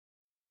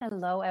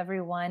Hello,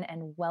 everyone,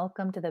 and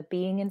welcome to the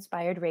Being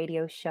Inspired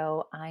Radio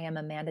Show. I am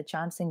Amanda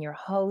Johnson, your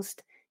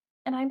host,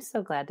 and I'm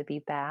so glad to be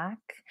back.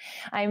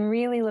 I'm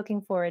really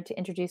looking forward to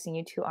introducing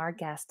you to our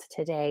guest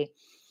today.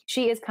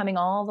 She is coming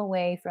all the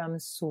way from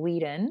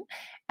Sweden.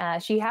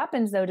 She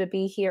happens, though, to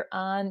be here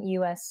on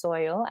U.S.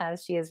 soil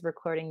as she is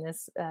recording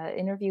this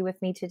interview with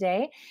me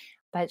today.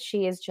 But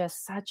she is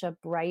just such a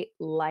bright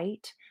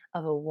light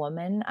of a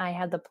woman. I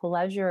had the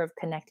pleasure of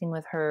connecting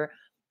with her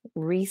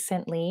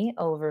recently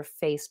over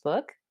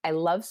Facebook. I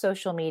love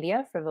social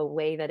media for the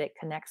way that it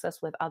connects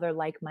us with other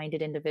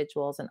like-minded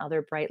individuals and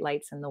other bright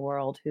lights in the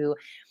world who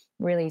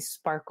really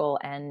sparkle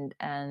and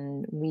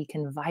we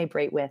can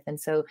vibrate with. And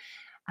so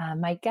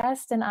my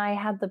guest and I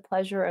had the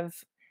pleasure of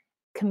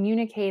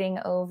communicating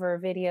over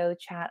video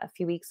chat a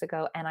few weeks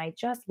ago, and I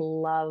just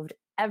loved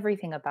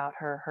everything about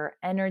her, her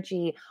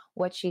energy,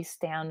 what she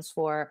stands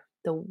for,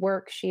 the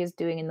work she is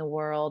doing in the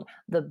world,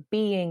 the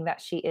being that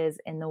she is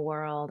in the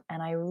world.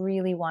 And I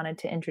really wanted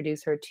to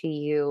introduce her to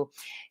you.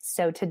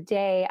 So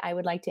today I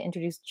would like to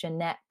introduce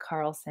Jeanette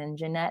Carlson.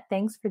 Jeanette,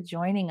 thanks for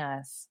joining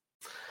us.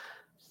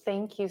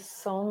 Thank you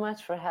so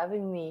much for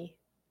having me.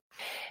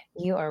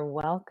 You are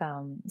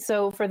welcome.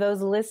 So for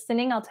those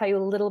listening, I'll tell you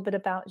a little bit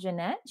about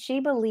Jeanette. She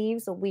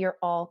believes that we are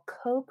all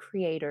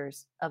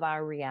co-creators of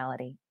our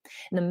reality.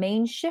 And the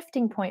main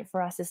shifting point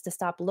for us is to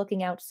stop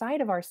looking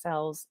outside of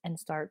ourselves and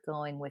start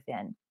going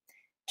within.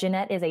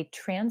 Jeanette is a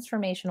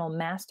transformational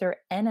master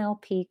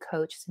NLP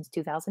coach since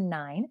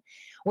 2009,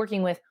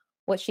 working with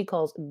what she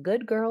calls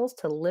good girls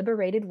to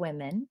liberated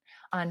women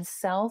on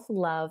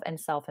self-love and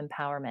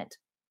self-empowerment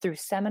through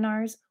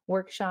seminars,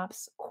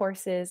 workshops,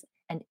 courses,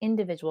 and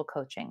individual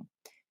coaching.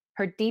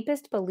 Her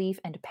deepest belief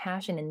and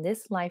passion in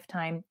this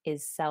lifetime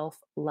is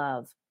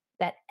self-love,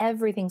 that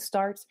everything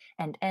starts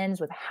and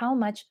ends with how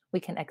much we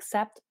can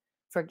accept,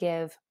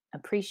 forgive,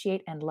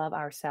 appreciate, and love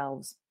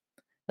ourselves.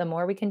 The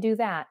more we can do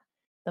that,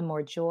 the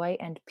more joy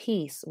and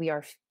peace we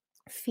are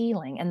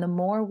feeling, and the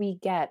more we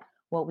get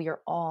what we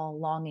are all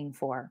longing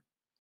for: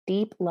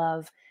 deep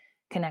love,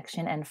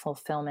 connection, and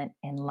fulfillment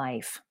in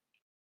life.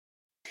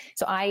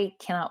 So I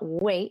cannot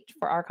wait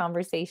for our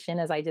conversation,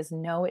 as I just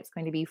know it's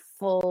going to be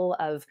full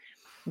of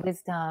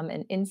wisdom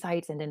and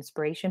insights and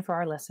inspiration for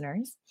our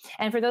listeners.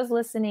 And for those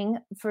listening,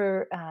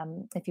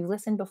 if you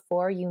listened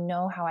before, you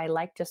know how I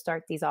like to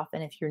start these off.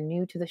 And if you're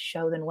new to the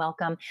show, then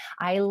welcome.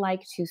 I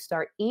like to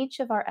start each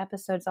of our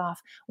episodes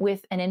off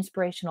with an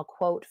inspirational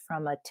quote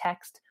from a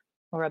text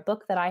or a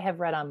book that I have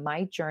read on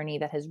my journey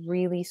that has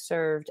really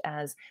served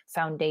as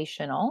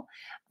foundational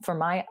for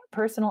my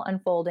personal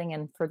unfolding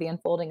and for the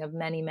unfolding of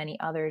many, many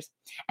others.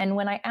 And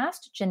when I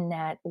asked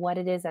Jeanette what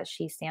it is that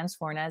she stands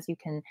for, and as you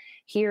can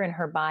hear in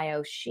her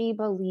bio, she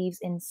believes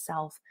in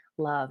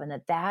self-love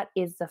and that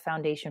is the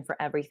foundation for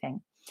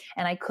everything.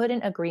 And I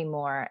couldn't agree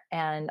more.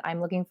 And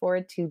I'm looking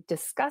forward to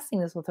discussing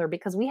this with her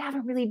because we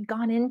haven't really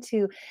gone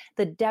into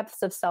the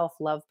depths of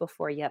self-love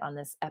before yet on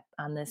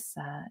this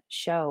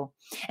show.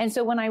 And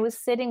so when I was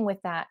sitting with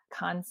that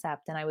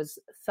concept and I was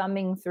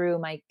thumbing through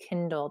my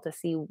Kindle to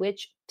see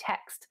which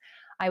text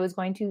I was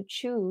going to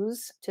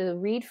choose to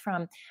read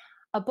from,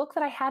 a book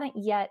that I hadn't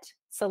yet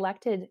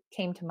selected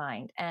came to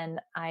mind. And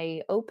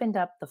I opened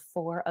up The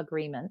Four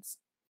Agreements,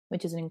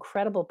 which is an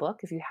incredible book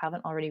if you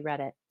haven't already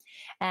read it.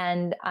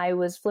 And I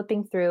was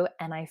flipping through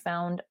and I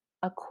found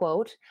a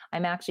quote.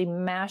 I'm actually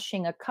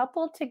mashing a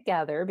couple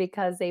together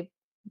because they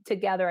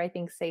together, I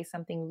think, say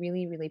something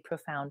really, really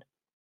profound.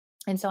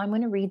 And so I'm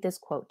going to read this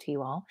quote to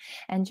you all.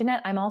 And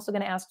Jeanette, I'm also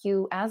going to ask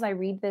you, as I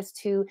read this,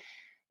 to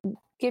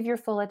give your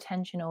full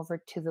attention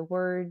over to the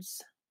words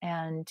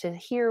and to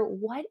hear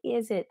what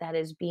is it that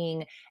is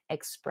being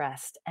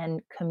expressed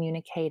and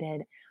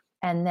communicated.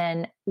 And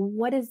then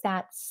what does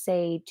that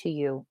say to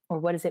you, or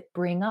what does it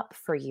bring up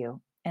for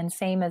you? And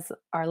same as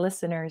our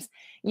listeners,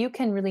 you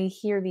can really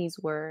hear these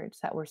words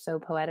that were so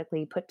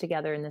poetically put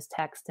together in this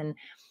text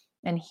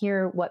and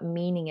hear what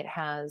meaning it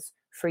has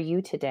for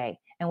you today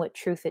and what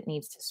truth it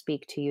needs to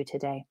speak to you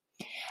today.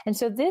 And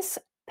so this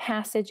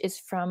passage is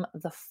from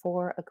The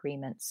Four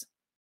Agreements.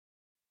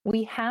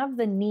 We have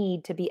the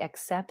need to be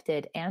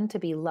accepted and to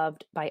be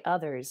loved by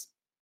others,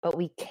 but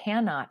we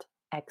cannot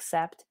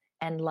accept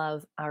and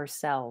love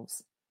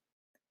ourselves.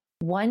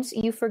 Once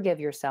you forgive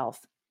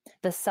yourself,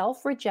 the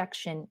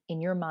self-rejection in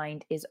your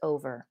mind is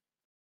over.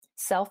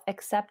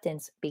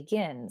 Self-acceptance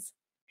begins,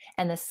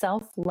 and the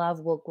self-love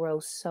will grow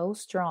so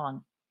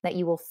strong that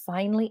you will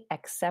finally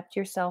accept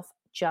yourself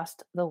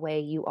just the way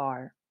you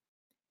are.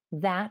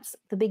 That's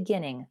the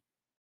beginning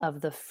of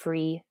the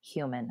free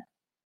human.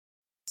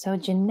 So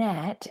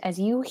Jeanette, as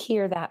you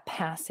hear that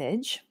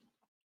passage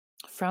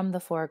from The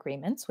Four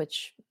Agreements,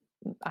 which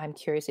I'm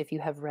curious if you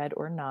have read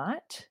or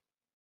not.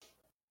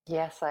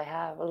 Yes, I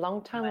have. A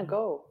long time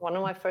ago. One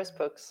of my first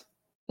books.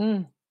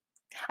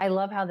 I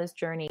love how this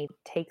journey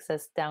takes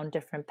us down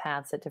different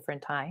paths at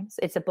different times.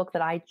 It's a book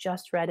that I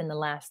just read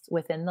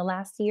within the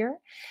last year.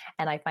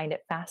 And I find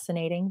it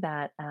fascinating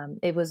that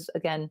it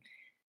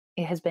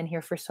has been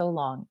here for so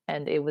long.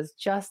 And it was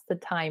just the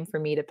time for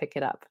me to pick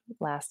it up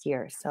last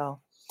year.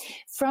 So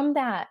From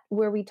that,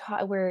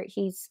 where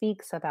he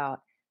speaks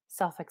about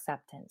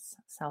self-acceptance,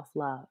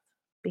 self-love,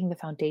 being the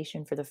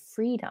foundation for the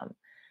freedom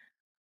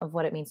of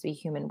what it means to be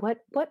human,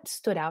 what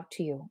stood out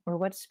to you, or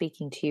what's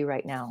speaking to you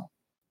right now?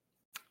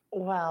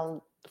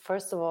 Well,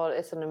 first of all,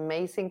 it's an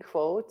amazing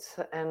quote,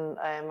 and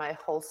my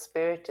whole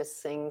spirit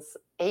just sings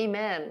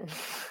amen,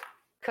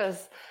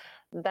 because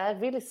that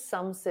really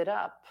sums it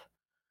up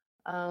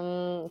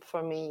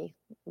for me.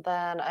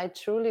 That I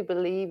truly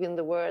believe in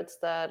the words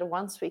that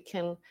once we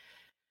can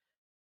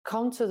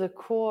come to the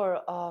core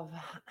of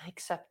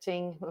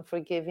accepting and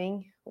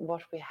forgiving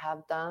what we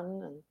have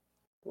done and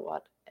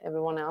what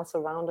everyone else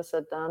around us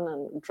had done,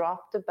 and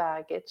drop the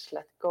baggage,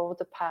 let go of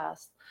the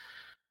past,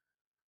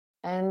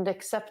 and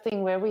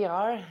accepting where we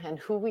are and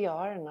who we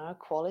are and our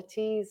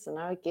qualities and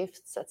our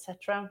gifts,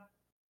 etc.,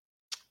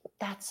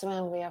 that's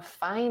when we are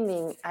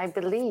finding, I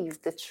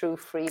believe, the true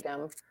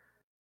freedom,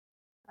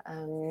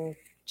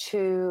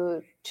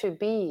 to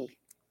be,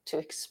 to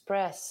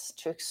express,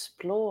 to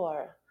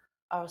explore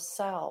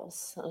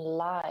ourselves and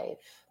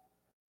life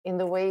in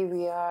the way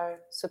we are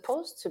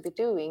supposed to be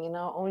doing, in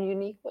our own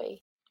unique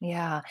way.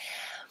 Yeah.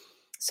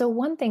 So,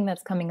 one thing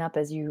that's coming up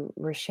as you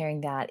were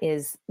sharing that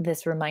is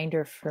this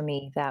reminder for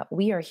me that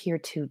we are here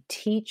to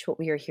teach what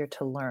we are here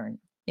to learn.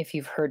 If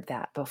you've heard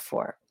that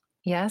before,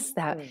 yes,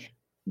 that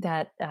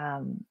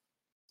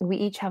we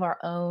each have our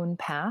own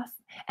path,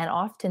 and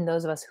often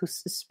those of us who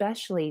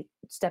especially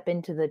step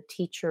into the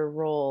teacher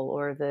role,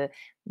 or the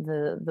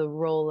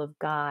role of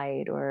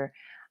guide, or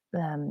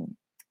um,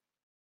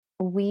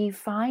 we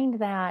find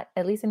that,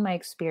 at least in my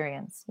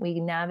experience, we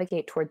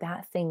navigate toward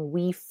that thing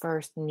we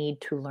first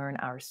need to learn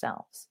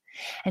ourselves.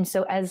 And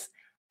so as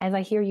I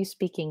hear you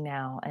speaking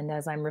now, and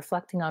as I'm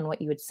reflecting on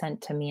what you had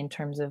sent to me in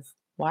terms of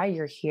why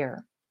you're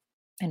here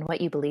and what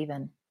you believe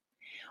in,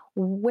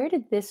 where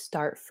did this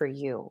start for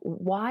you?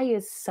 Why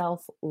is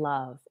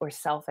self-love or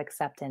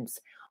self-acceptance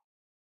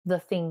the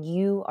thing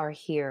you are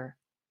here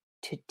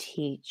to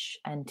teach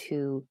and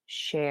to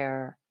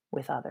share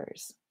with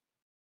others?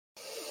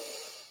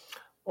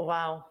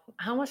 Wow.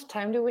 How much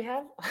time do we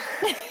have?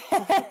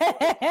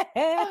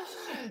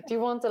 Do you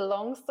want the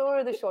long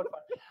story or the short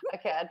one?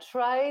 Okay, I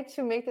try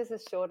to make this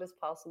as short as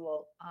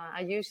possible.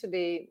 I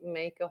usually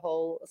make a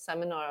whole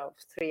seminar of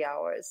 3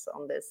 hours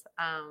on this,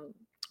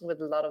 with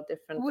a lot of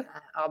different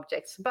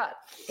objects. But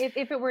if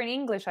it were in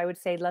English, I would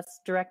say let's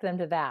direct them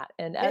to that.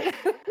 And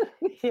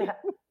yeah.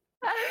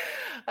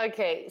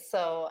 Okay,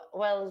 so,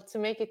 well, to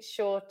make it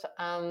short,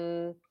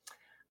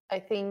 I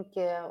think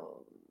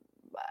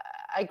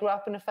I grew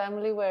up in a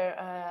family where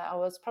I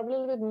was probably a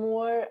little bit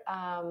more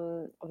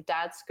of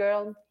dad's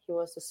girl. He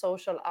was the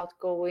social,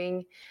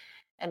 outgoing,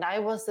 and I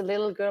was the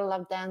little girl,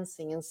 loved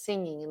dancing and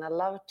singing, and I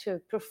loved to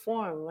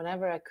perform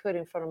whenever I could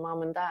in front of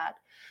mom and dad.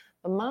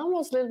 But mom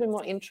was a little bit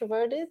more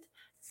introverted,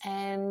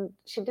 and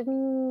she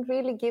didn't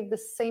really give the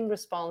same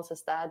response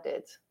as dad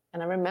did.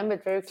 And I remember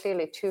it very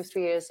clearly, 2,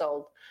 3 years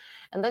old.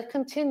 And that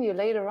continued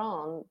later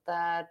on,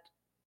 that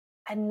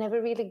I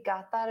never really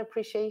got that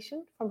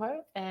appreciation from her.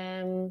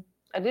 And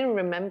I didn't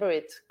remember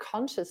it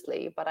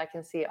consciously, but I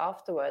can see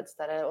afterwards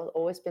that it has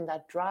always been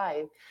that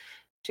drive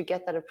to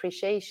get that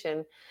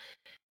appreciation.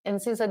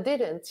 And since I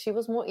didn't, she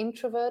was more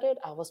introverted,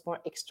 I was more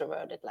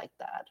extroverted like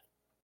that.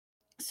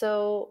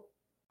 So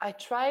I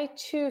tried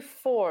to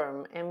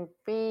form and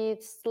be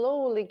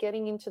slowly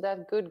getting into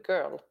that good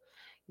girl,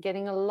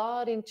 getting a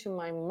lot into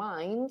my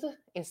mind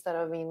instead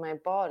of in my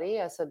body.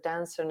 As a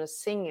dancer and a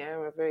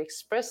singer, I'm very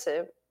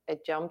expressive.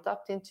 It jumped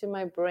up into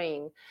my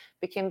brain,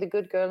 became the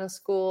good girl in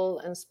school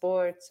and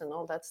sports and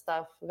all that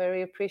stuff.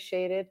 Very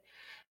appreciated.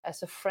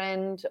 As a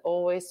friend,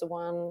 always the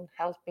one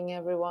helping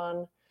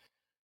everyone.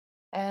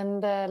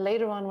 And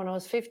later on, when I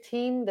was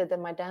 15,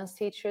 my dance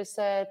teacher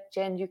said,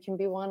 Jen, you can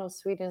be one of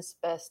Sweden's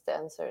best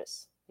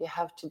dancers. You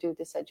have to do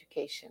this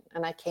education.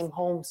 And I came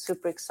home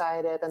super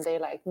excited, and they're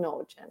like,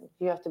 no, Jen,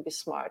 you have to be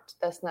smart.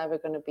 That's never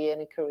going to be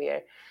any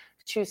career.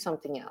 Choose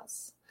something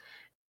else.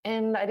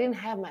 And I didn't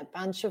have my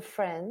bunch of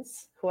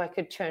friends who I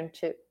could turn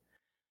to.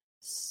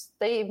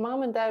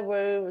 Mom and dad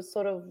were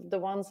sort of the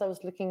ones I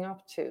was looking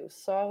up to.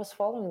 So I was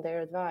following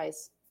their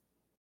advice.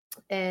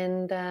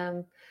 And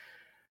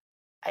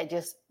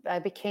I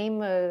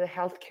became a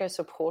healthcare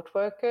support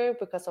worker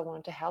because I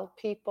wanted to help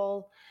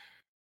people.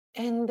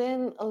 And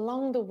then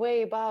along the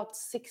way, about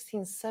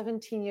 16,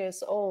 17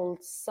 years old,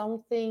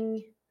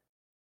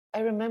 I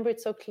remember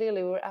it so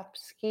clearly. We were up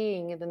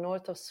skiing in the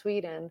north of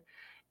Sweden.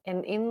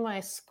 And in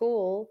my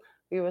school,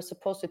 we were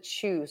supposed to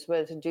choose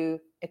whether to do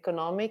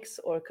economics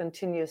or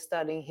continue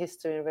studying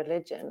history and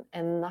religion.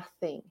 And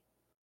nothing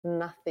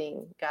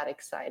got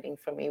exciting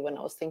for me when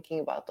I was thinking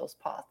about those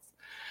paths.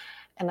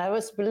 And I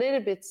was a little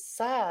bit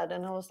sad,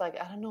 and I was like,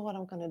 I don't know what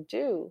I'm going to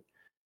do.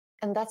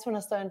 And that's when I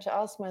started to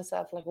ask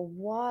myself, like,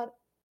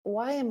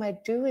 why am I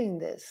doing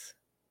this?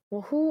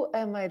 Well, who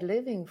am I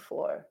living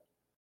for?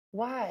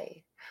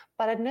 Why?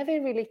 But I never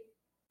really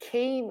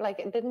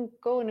it didn't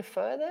go any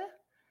further.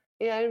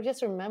 Yeah, I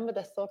just remember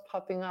the thought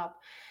popping up,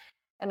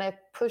 and I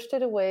pushed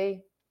it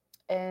away.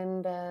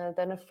 And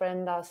then a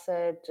friend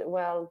said,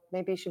 well,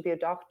 maybe you should be a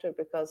doctor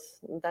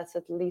because that's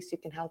at least you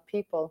can help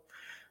people.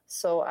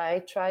 So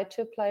I tried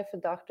to apply for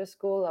doctor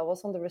school. I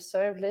was on the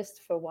reserve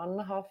list for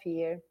 1.5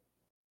 years.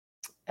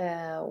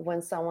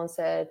 When someone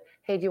said,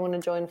 hey, do you want to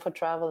join for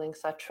traveling?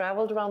 So I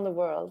traveled around the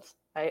world.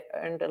 I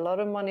earned a lot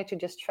of money to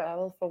just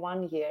travel for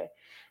 1 year.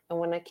 And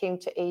when I came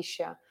to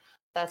Asia,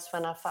 that's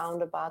when I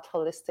found about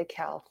holistic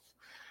health,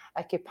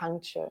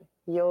 acupuncture,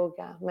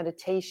 yoga,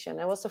 meditation.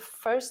 It was the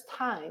first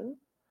time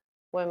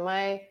when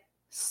my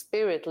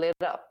spirit lit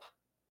up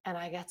and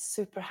I got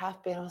super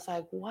happy. And I was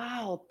like,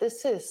 wow,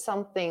 this is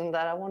something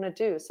that I want to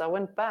do. So I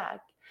went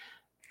back,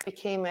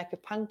 became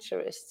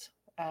acupuncturist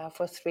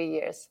for 3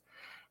 years,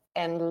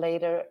 and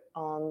later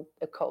on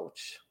a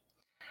coach.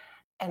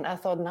 And I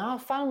thought, now I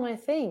found my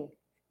thing.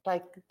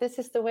 Like, this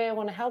is the way I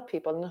want to help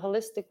people in a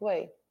holistic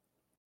way.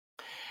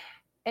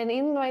 And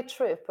in my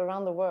trip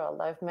around the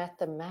world, I've met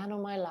the man of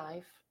my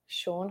life,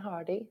 Sean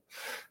Hardy.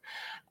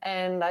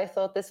 And I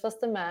thought this was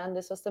the man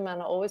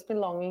I've always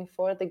been longing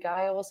for, the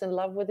guy I was in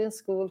love with in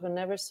school who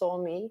never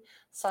saw me.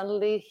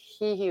 Suddenly,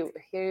 here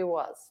he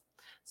was.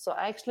 So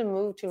I actually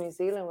moved to New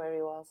Zealand where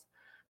he was.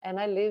 And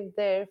I lived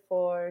there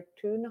for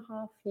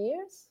 2.5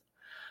 years.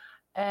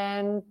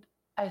 And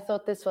I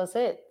thought this was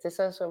it. This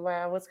was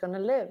where I was going to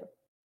live.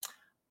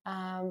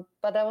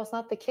 But that was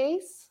not the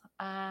case.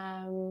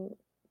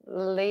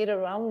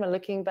 Later on,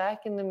 looking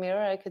back in the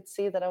mirror, I could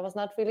see that I was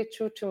not really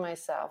true to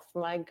myself.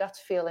 My gut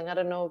feeling, I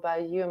don't know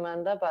about you,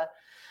 Amanda, but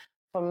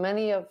for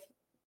many of,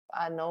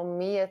 I know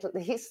me at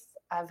least,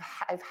 I've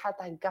had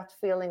that gut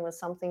feeling when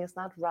something is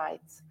not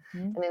right.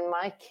 Mm-hmm. And in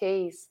my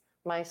case,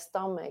 my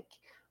stomach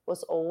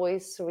was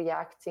always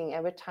reacting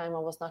every time I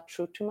was not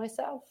true to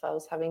myself. I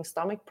was having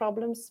stomach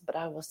problems, but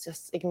I was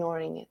just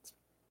ignoring it.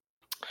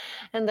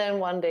 And then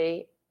one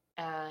day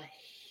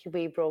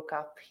we broke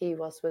up. He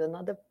was with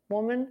another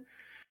woman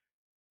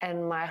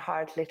and my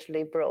heart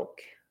literally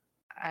broke.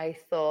 I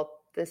thought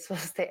this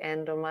was the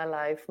end of my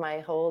life.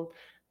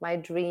 My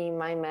dream,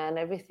 my man,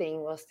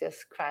 everything was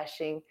just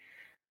crashing.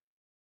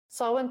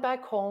 So I went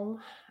back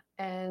home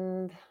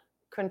and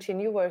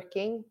continue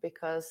working,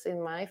 because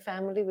in my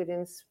family we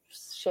didn't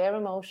share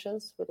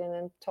emotions, we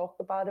didn't talk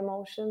about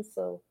emotions.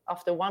 So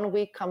after 1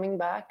 week coming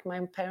back, my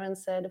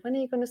parents said, when are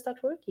you going to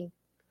start working?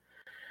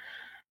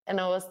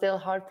 And I was still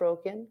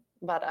heartbroken,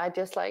 but I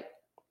just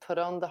put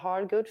on the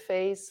hard good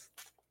face,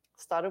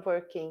 started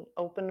working,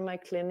 opened my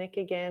clinic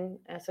again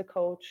as a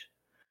coach.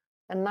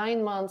 And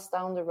 9 months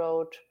down the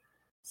road,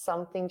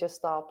 something just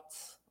stopped.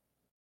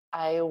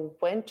 I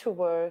went to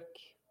work,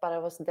 but I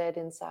was dead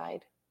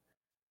inside.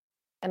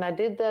 And I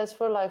did this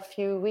for a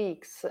few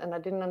weeks and I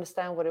didn't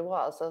understand what it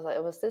was. I was like,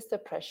 was this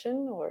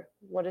depression or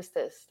what is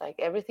this?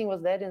 Everything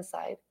was dead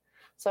inside.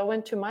 So I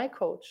went to my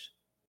coach,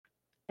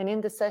 and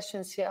in the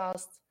session she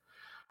asked,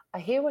 I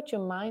hear what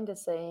your mind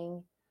is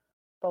saying,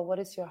 but what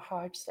is your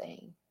heart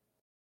saying?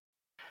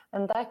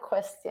 And that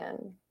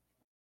question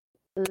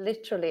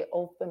literally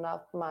opened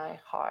up my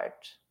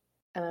heart,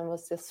 and I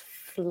was just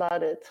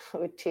flooded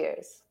with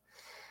tears.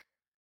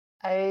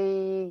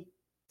 I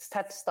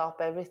had to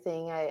stop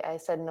everything. I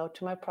said no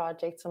to my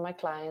projects and my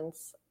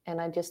clients, and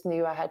I just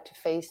knew I had to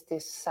face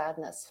this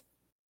sadness.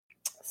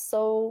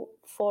 So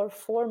for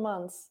 4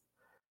 months,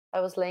 I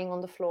was laying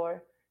on the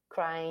floor,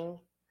 crying,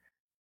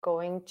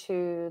 going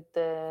to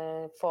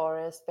the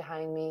forest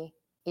behind me,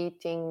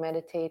 eating,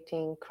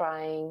 meditating,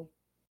 crying,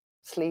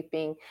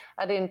 sleeping.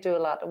 I didn't do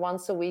a lot.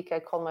 Once a week, I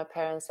called my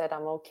parents, said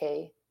I'm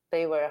okay.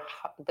 They were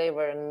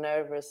a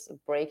nervous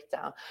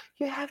breakdown.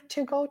 You have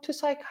to go to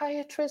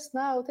psychiatrist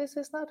now. This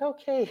is not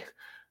okay.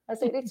 I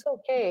said, it's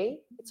okay.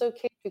 It's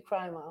okay to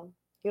cry, Mom.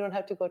 You don't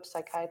have to go to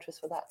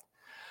psychiatrist for that.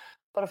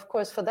 But of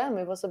course, for them,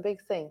 it was a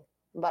big thing.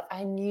 But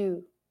I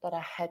knew that I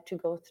had to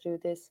go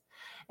through this.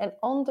 And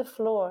on the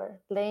floor,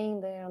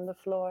 laying there on the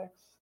floor,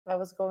 I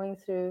was going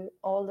through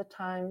all the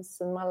times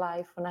in my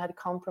life when I had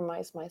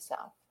compromised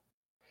myself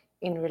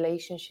in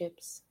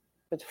relationships,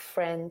 with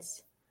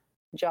friends,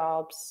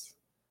 jobs,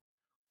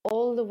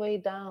 all the way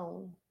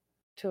down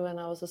to when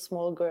I was a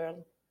small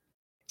girl.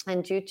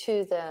 And due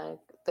to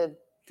the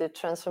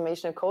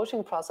transformational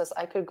coaching process,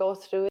 I could go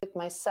through it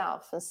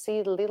myself and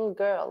see the little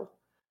girl,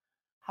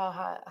 how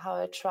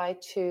I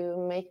tried to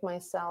make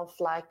myself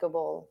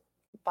likable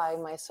by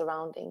my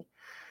surrounding.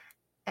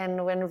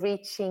 And when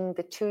reaching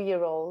the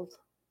 2-year-old,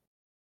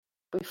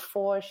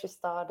 before she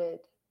started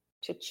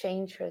to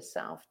change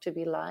herself to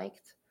be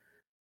liked,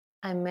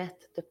 I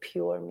met the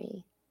pure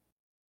me,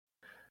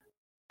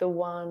 the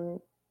one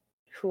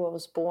who I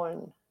was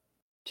born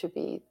to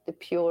be, the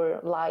pure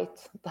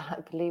light that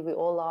I believe we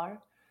all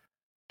are.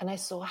 And I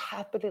saw a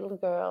happy little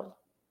girl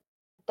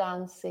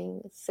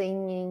dancing,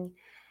 singing,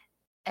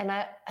 and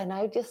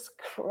I just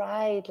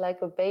cried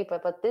like a baby.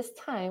 But this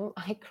time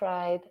I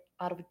cried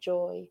out of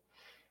joy.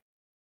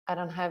 I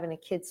don't have any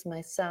kids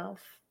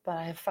myself, but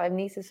I have 5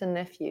 nieces and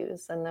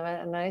nephews, and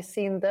I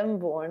seen them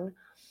born.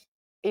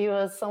 It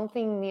was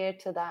something near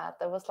to that.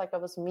 It was like I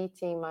was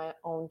meeting my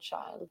own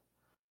child.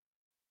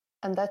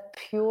 And that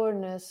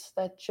pureness,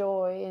 that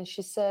joy. And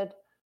she said,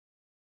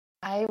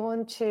 I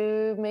want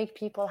to make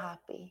people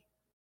happy.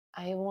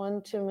 I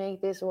want to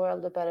make this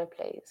world a better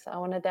place. I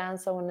want to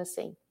dance. I want to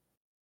sing.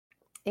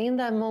 In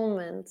that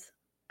moment,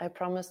 I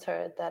promised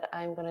her that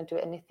I'm going to do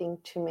anything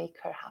to make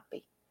her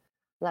happy.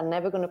 That I'm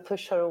never going to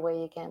push her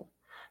away again.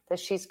 That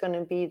she's going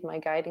to be my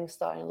guiding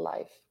star in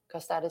life,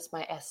 because that is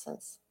my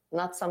essence.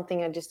 Not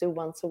something I just do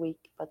once a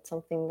week, but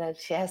something that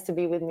she has to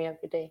be with me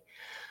every day.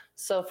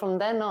 So from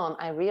then on,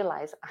 I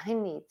realized I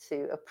need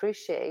to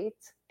appreciate,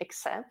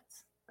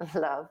 accept, and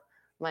love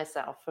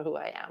myself for who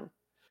I am.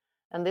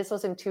 And this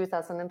was in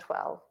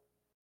 2012.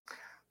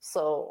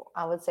 So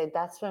I would say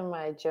that's when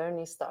my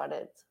journey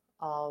started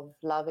of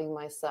loving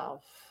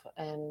myself,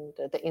 and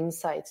the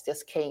insights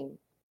just came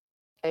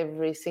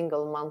every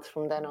single month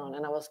from then on.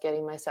 And I was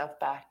getting myself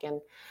back,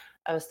 and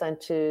I was starting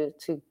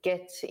to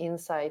get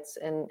insights,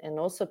 and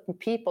also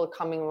people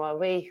coming my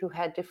way who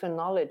had different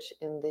knowledge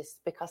in this,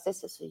 because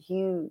this is a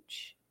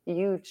huge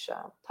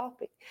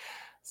topic.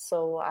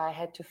 So I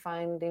had to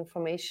find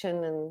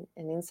information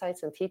and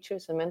insights and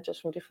teachers and mentors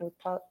from different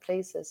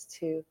places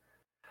to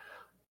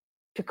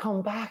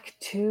come back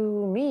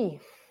to me,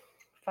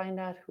 find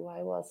out who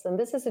I was. And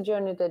this is a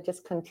journey that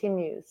just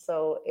continues.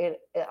 So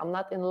I'm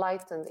not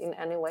enlightened in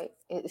any way.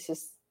 It's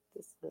just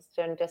this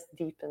journey just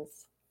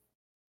deepens.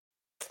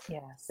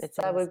 Yes,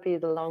 that would be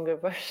the longer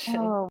version.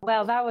 Oh,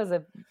 well, that was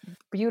a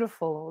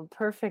beautiful,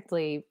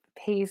 perfectly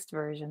paced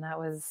version. That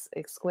was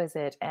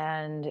exquisite.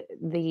 And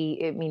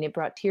it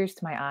brought tears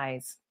to my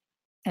eyes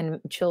and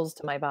chills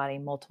to my body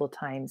multiple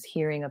times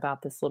hearing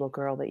about this little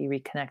girl that you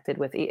reconnected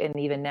with. And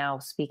even now,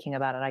 speaking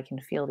about it, I can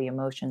feel the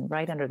emotion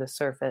right under the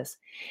surface.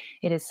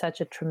 It is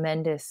such a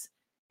tremendous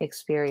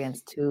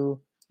experience to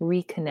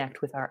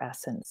reconnect with our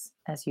essence,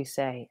 as you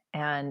say.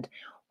 And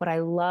what I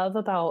love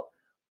about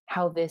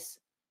how this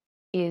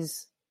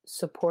is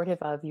supportive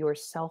of your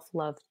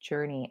self-love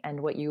journey and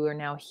what you are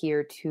now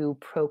here to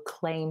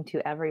proclaim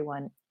to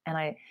everyone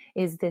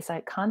is this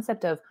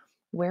concept of,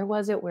 where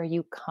was it where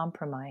you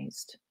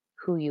compromised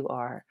who you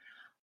are?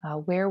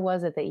 Where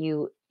was it that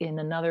you, in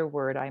another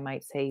word, I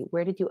might say,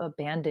 where did you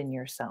abandon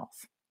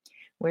yourself?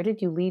 Where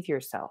did you leave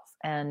yourself?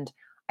 And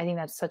I think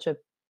that's such a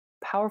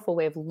powerful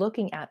way of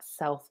looking at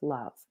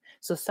self-love.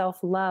 So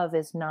self-love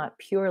is not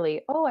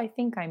purely, oh, I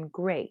think I'm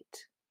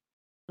great.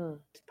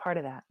 It's part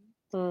of that.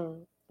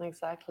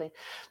 Exactly.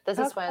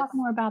 Talk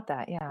more about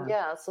that.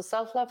 Yeah. So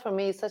self-love for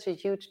me is such a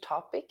huge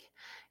topic.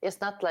 It's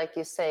not, like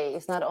you say,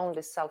 it's not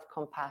only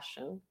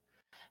self-compassion.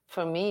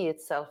 For me,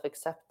 it's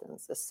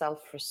self-acceptance, it's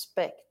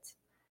self-respect,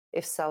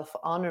 it's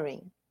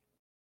self-honoring,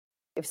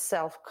 it's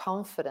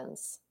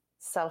self-confidence,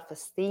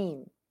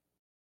 self-esteem,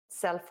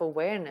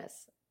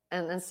 self-awareness,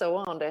 and so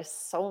on. There's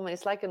so many.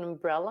 It's like an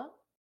umbrella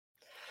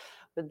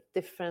with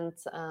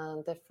different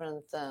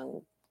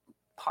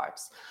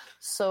parts.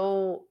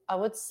 So I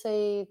would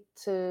say,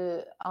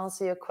 to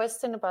answer your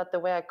question about the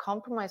way I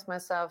compromise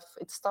myself,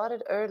 it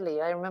started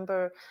early. I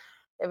remember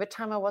every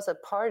time I was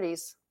at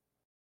parties,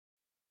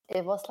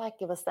 it was like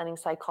it was standing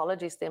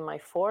psychologist in my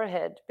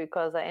forehead,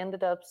 because I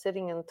ended up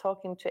sitting and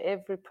talking to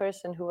every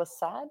person who was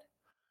sad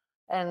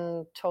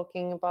and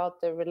talking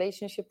about their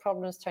relationship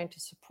problems, trying to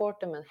support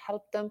them and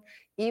help them,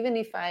 even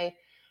if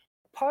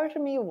part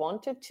of me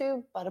wanted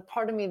to, but a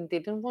part of me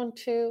didn't want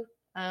to.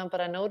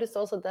 But I noticed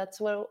also that's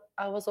where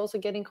I was also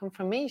getting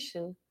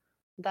confirmation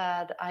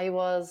that I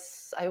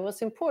was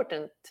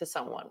important to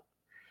someone.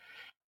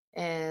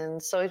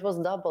 And so it was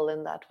double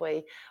in that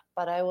way.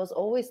 But I was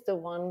always the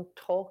one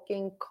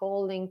talking,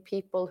 calling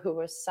people who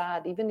were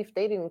sad, even if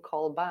they didn't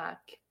call back.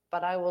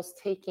 But I was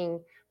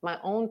taking my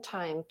own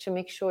time to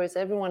make sure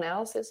everyone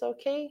else is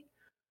okay.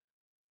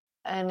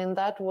 And in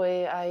that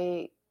way,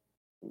 I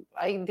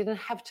didn't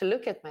have to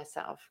look at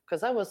myself,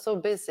 because I was so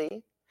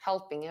busy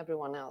helping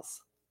everyone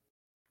else.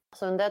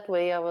 So in that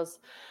way, I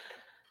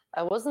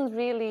wasn't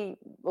really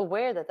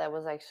aware that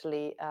was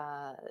actually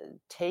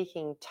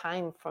taking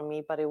time from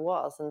me, but it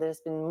was. And there's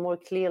been more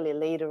clearly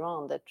later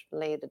on, that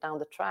later down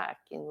the track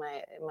in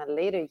my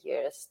later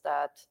years,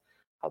 that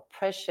how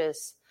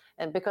precious,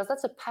 and because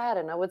that's a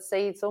pattern, I would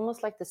say it's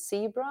almost like the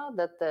zebra,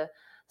 that the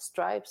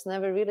stripes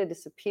never really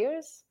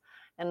disappears.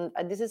 And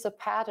this is a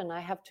pattern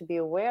I have to be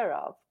aware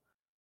of,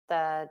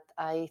 that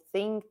I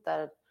think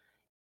that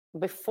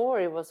before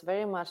it was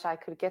very much I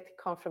could get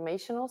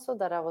confirmation also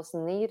that I was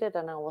needed,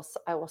 and I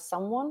was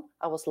someone,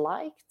 I was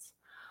liked.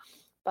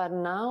 But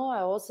now I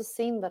also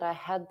seen that I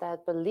had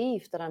that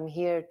belief that I'm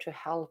here to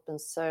help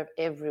and serve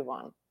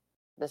everyone.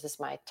 This is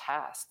my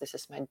task, this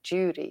is my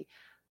duty,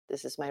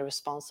 this is my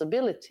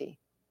responsibility.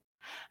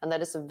 And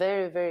that is a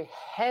very, very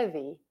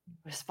heavy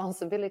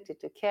responsibility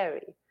to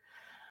carry.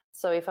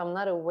 So if I'm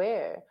not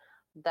aware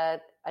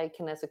that I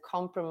can, as a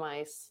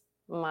compromise,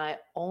 my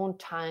own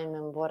time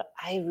and what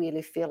I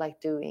really feel like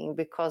doing,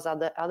 because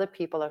other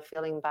people are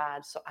feeling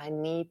bad, so I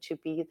need to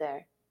be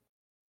there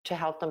to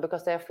help them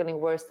because they're feeling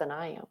worse than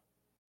I am.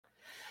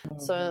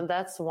 So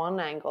that's one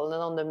angle.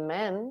 And on the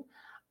men,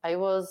 I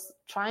was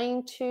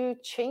trying to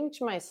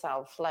change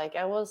myself. Like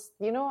I was,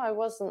 I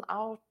wasn't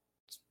out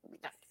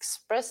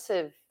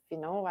expressive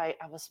I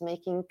was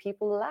making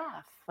people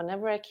laugh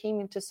whenever I came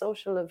into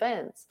social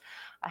events.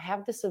 I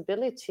have this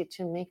ability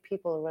to make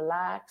people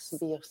relax,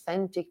 be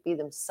authentic, be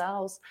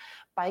themselves,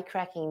 by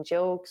cracking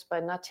jokes,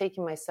 by not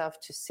taking myself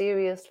too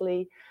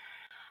seriously.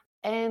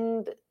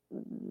 And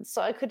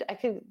so I could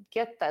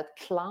get that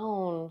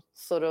clown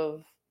sort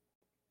of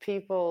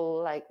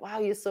people like, wow,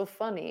 you're so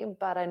funny.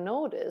 But I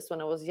noticed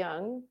when I was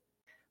young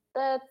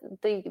that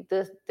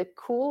the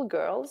cool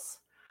girls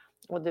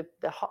or the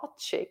hot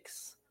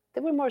chicks,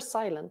 they were more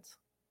silent.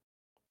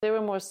 They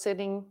were more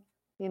sitting,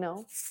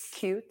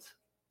 cute.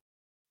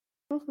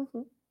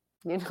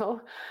 you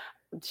know,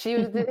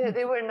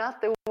 they were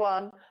not the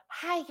one,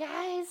 hi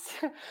guys.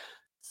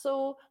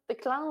 So the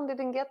clown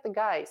didn't get the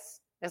guys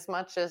as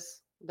much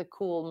as the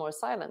cool, more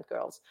silent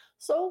girls.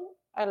 So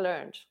I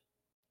learned,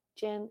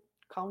 Jen,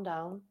 calm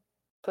down,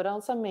 put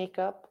on some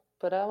makeup,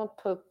 put on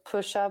a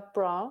push-up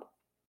bra,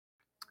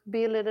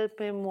 be a little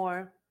bit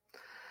more,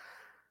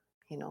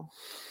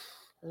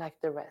 like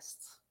the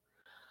rest.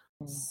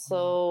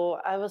 So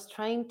I was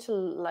trying to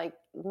like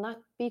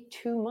not be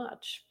too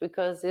much,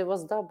 because it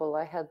was double.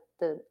 I had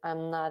the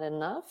I'm not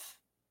enough,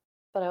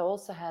 but I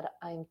also had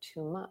I'm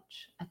too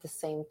much at the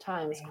same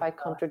time. It's quite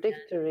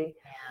contradictory.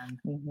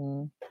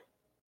 Mm-hmm.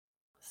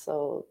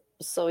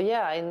 So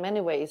yeah, in many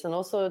ways. And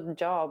also the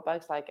job, I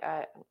was like,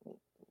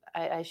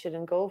 I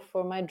shouldn't go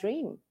for my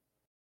dream.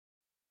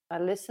 I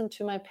listened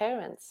to my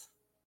parents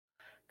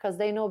because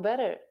they know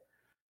better.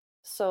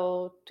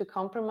 So to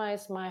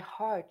compromise my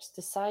heart's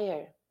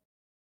desire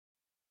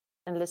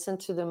and listen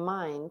to the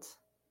mind,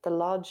 the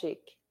logic,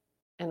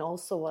 and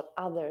also what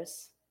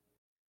others,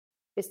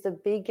 is the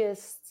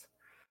biggest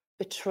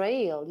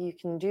betrayal you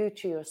can do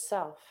to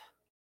yourself.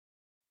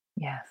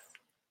 Yes.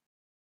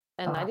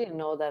 And I didn't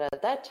know that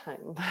at that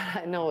time, but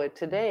I know it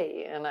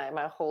today. And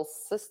my whole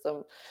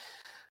system,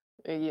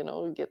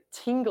 get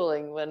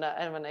tingling when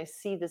I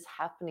see this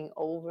happening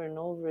over and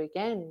over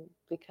again,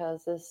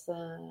 because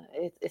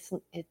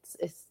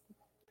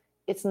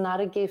it's not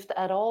a gift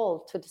at all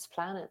to this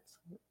planet.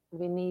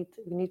 We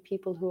need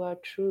people who are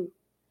true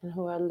and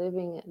who are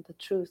living the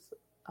truth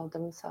of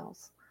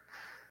themselves.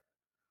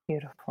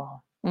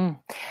 Beautiful.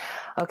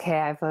 Okay,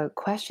 I have a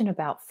question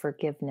about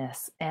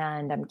forgiveness,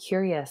 and I'm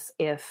curious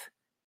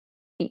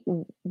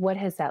what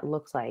has that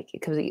looked like?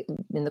 Because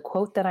in the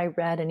quote that I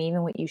read, and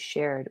even what you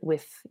shared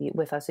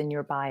with us in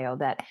your bio,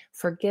 that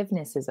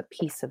forgiveness is a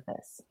piece of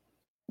this.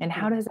 And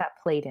how does that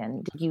play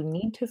in? Did you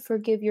need to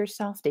forgive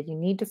yourself? Did you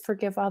need to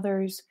forgive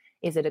others?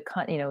 Is it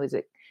is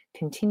it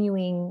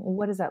continuing?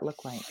 What does that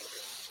look like?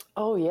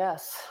 Oh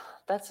yes,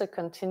 that's a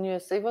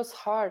continuous. It was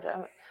hard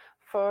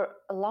for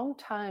a long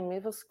time.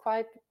 It was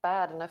quite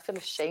bad, and I feel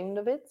ashamed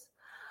of it.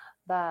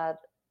 That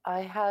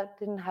I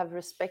didn't have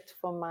respect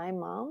for my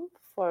mom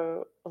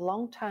for a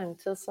long time,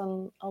 till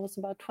I was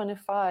about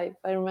 25.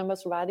 I remember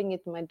writing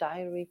it in my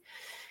diary,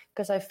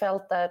 because I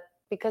felt that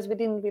because we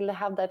didn't really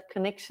have that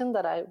connection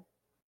that I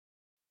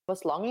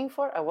was longing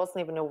for. I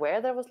wasn't even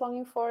aware that I was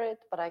longing for it,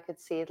 but I could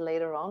see it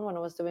later on when I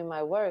was doing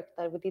my work,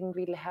 that we didn't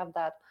really have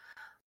that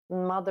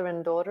mother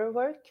and daughter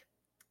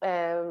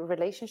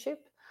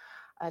relationship,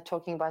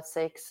 talking about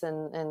sex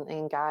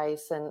and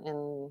guys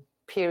and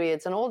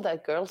periods and all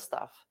that girl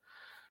stuff.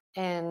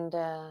 And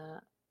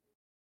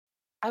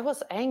I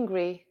was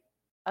angry.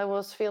 I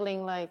was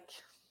feeling like,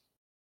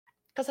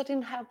 because I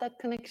didn't have that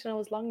connection I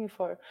was longing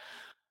for.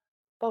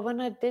 But when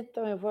I did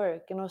my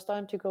work and I was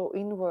starting to go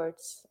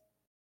inwards,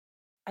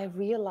 I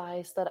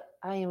realized that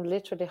I am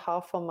literally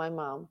half of my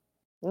mom.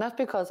 Not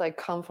because I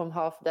come from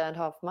half dad,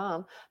 half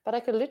mom, but I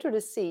could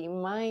literally see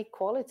my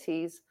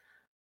qualities.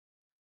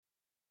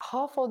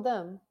 Half of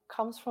them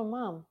comes from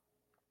mom.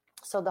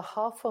 So the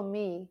half of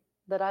me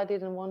that I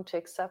didn't want to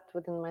accept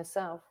within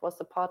myself was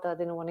the part that I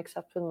didn't want to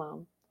accept with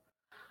mom.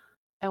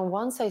 And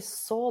once I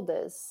saw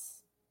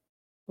this,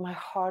 my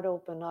heart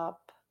opened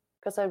up,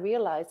 because I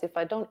realized if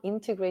I don't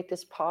integrate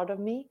this part of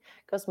me,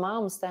 because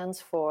mom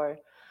stands for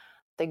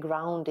the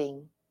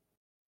grounding,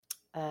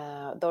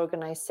 the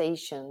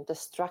organization, the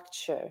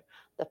structure,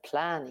 the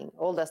planning,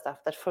 all that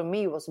stuff that for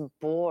me was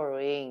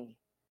boring,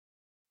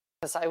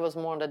 because I was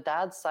more on the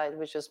dad side,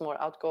 which is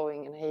more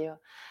outgoing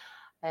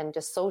and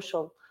just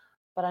social.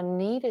 But I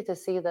needed to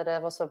see that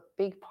that was a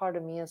big part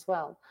of me as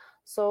well.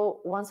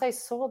 So once I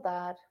saw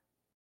that,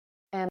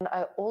 and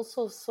I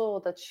also saw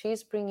that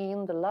she's bringing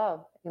in the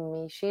love in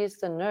me, she's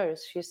the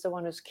nurse, she's the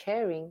one who's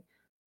caring,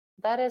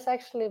 that is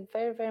actually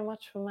very, very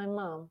much from my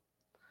mom.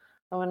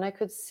 And when I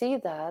could see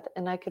that,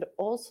 and I could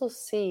also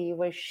see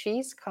where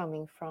she's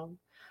coming from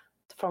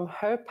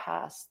her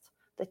past,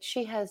 that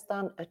she has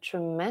done a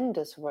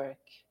tremendous work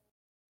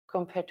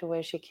compared to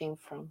where she came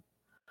from,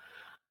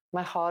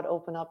 my heart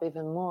opened up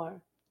even more.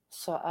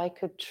 So I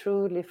could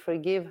truly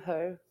forgive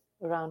her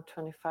around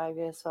 25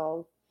 years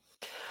old.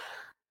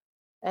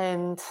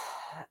 And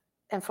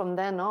from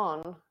then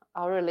on,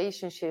 our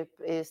relationship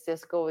is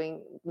just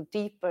going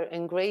deeper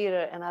and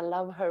greater, and I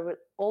love her with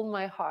all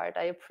my heart.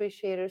 I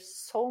appreciate her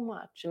so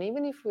much. And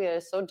even if we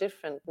are so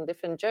different in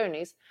different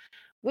journeys,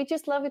 we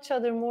just love each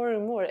other more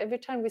and more. Every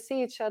time we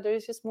see each other,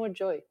 it's just more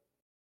joy.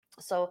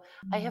 So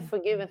I have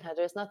forgiven her.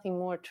 There's nothing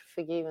more to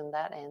forgive in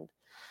that end.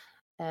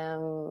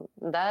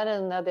 That,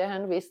 on the other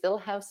hand, we still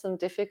have some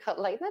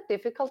not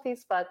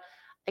difficulties, but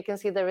I can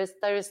see there is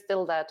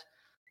still that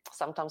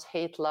sometimes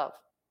hate love.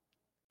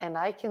 And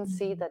I can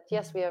see that,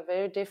 yes, we are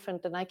very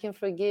different, and I can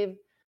forgive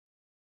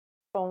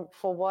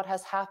for what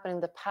has happened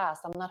in the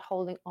past. I'm not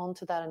holding on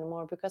to that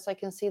anymore, because I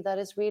can see that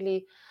is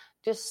really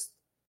just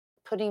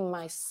putting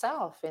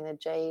myself in a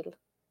jail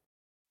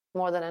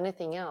more than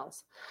anything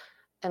else.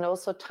 And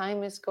also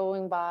time is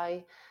going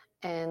by,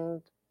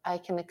 and I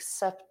can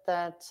accept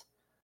that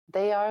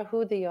they are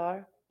who they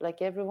are,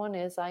 like everyone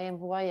is. I am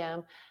who I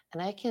am,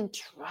 and I can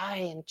try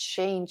and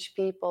change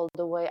people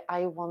the way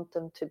I want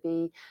them to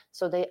be,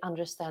 so they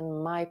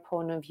understand my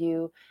point of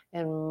view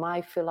and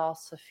my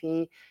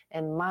philosophy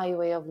and my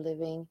way of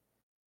living.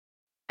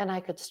 And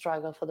I could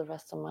struggle for the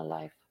rest of my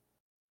life,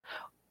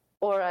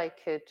 or I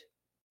could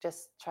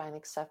just try and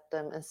accept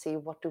them and see,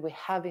 what do we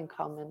have in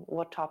common,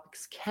 what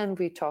topics can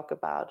we talk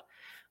about,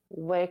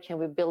 where can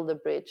we build a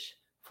bridge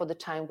for the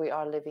time we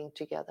are living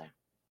together.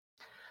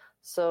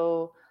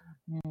 So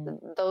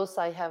those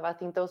I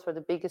think those were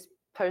the biggest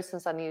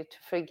persons I needed to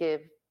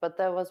forgive. But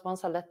there was,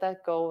 once I let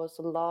that go, was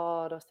a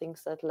lot of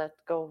things that let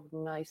go of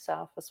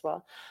myself as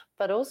well.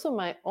 But also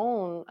my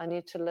own, I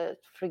need to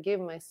forgive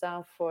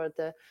myself for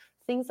the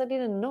things I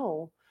didn't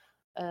know.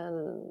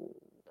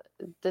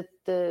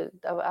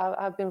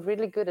 I've been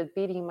really good at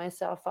beating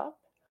myself up.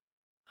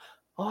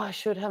 Oh, I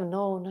should have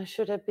known, I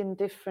should have been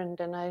different,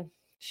 and I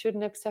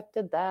shouldn't have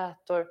accepted that,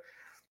 or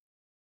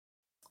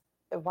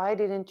why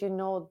didn't you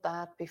know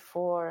that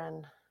before,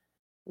 and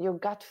your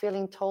gut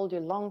feeling told you a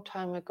long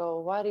time ago,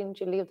 why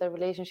didn't you leave the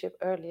relationship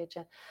earlier,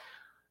 Jen?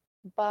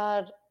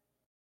 But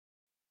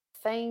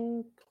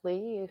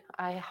thankfully,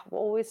 I have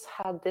always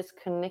had this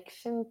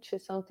connection to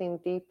something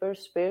deeper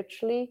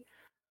spiritually,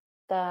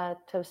 that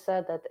have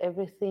said that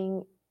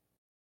everything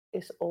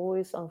is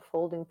always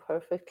unfolding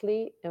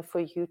perfectly, and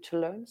for you to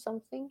learn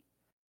something.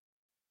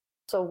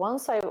 So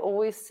once I've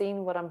always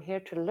seen what I'm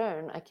here to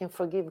learn, I can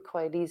forgive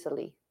quite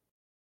easily.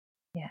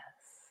 Yes.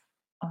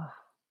 Oh,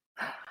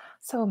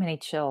 so many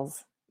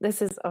chills.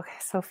 This is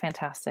so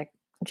fantastic,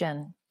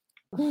 Jen.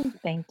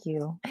 Thank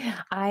you.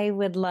 I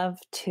would love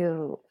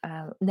to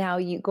now,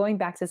 you going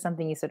back to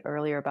something you said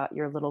earlier about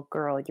your little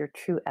girl, your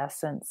true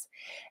essence,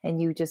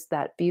 and you just,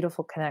 that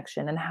beautiful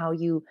connection, and how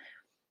you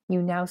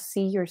now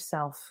see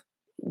yourself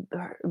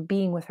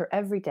being with her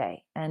every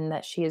day, and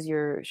that she is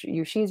your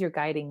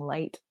guiding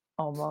light,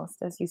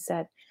 almost, as you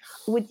said.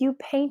 Would you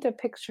paint a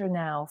picture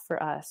now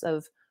for us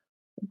of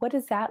what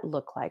does that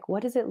look like?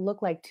 What does it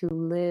look like to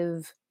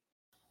live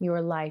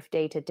your life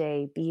day to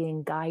day,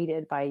 being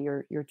guided by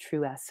your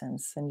true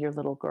essence and your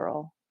little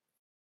girl?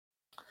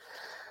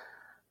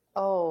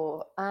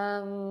 Oh,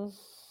 I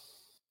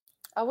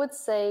would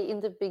say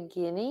in the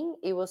beginning,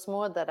 it was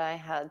more that I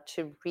had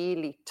to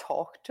really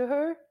talk to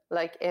her,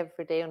 like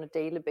every day on a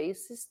daily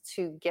basis,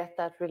 to get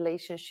that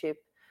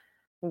relationship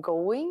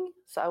going.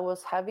 So I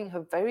was having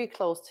her very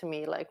close to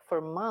me, like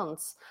for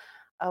months.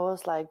 I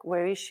was like,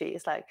 where is she?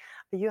 It's like,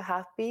 are you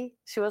happy?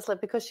 She was like,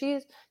 because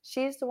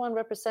she's the one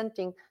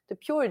representing the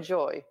pure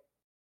joy,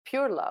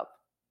 pure love,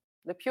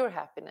 the pure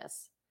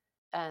happiness.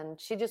 And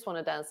she just want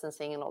to dance and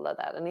sing and all of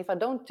that. And if I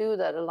don't do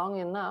that long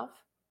enough,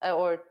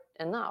 or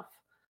enough,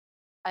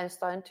 I'm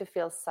starting to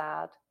feel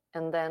sad.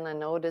 And then I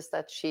noticed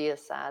that she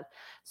is sad.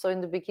 So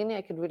in the beginning,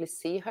 I could really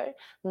see her.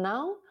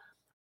 Now,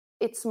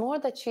 it's more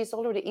that she's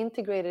already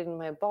integrated in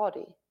my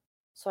body.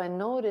 So I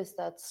noticed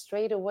that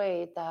straight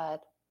away,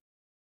 that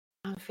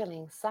I'm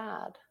feeling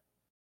sad.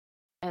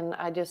 And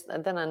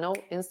then I know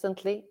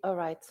instantly, all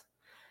right,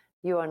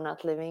 you are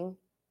not living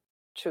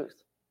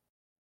truth.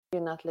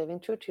 You're not living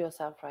true to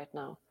yourself right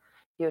now.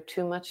 You're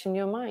too much in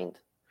your mind.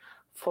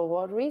 For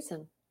what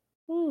reason?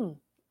 All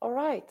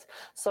right.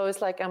 So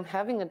it's like I'm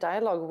having a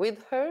dialogue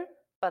with her,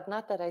 but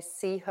not that I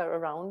see her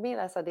around me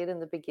as I did in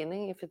the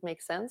beginning, if it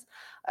makes sense.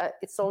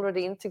 It's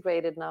already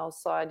integrated now.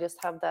 So I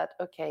just have that,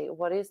 okay,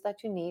 what is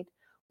that you need?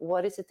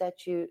 What is it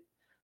that you're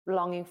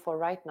longing for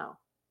right now?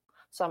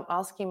 So I'm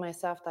asking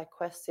myself that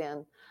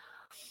question.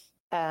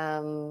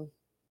 I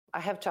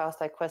have to ask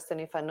that question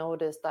if I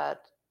notice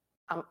that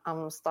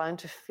I'm starting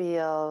to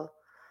feel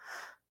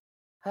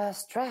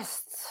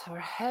stressed or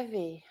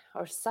heavy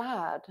or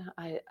sad.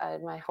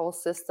 My whole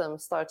system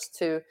starts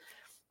to,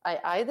 I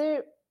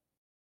either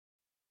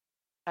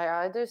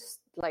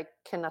like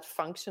cannot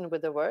function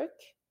with the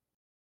work,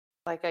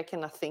 like I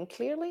cannot think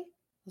clearly.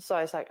 So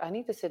I was like, I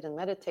need to sit and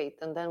meditate.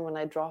 And then when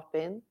I drop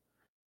in,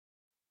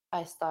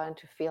 I start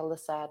to feel the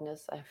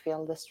sadness, I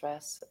feel the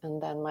stress.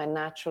 And then my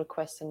natural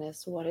question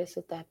is, what is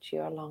it that you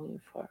are longing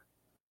for?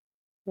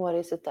 What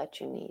is it that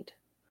you need?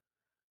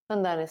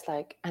 And then it's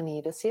like, I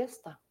need a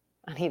siesta.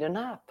 I need a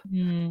nap.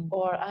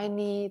 Or I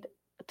need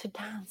to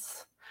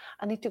dance.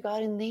 I need to go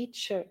out in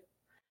nature.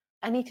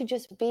 I need to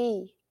just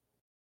be.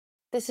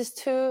 This is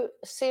too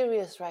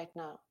serious right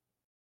now.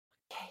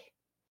 Okay.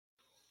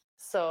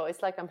 So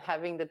it's like I'm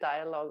having the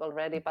dialogue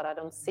already, but I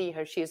don't see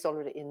her. She's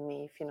already in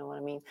me, if you know what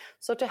I mean.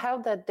 So to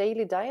have that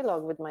daily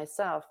dialogue with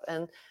myself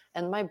and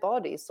my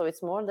body. So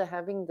it's more than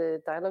having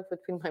the dialogue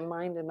between my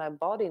mind and my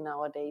body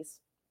nowadays.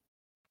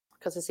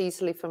 Because it's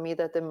easily for me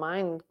that the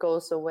mind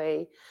goes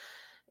away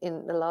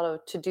in a lot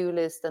of to-do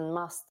lists and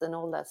must and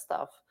all that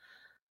stuff.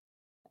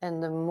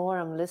 And the more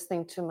I'm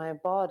listening to my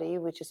body,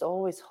 which is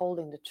always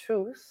holding the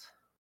truth,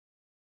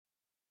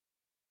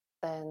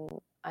 then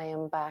I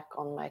am back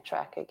on my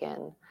track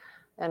again.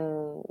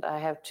 And I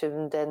have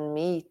to then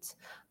meet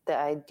the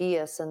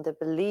ideas and the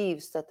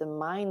beliefs that the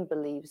mind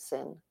believes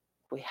in.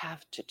 We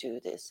have to do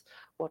this.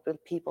 What will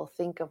people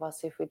think of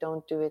us if we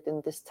don't do it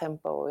in this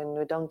tempo and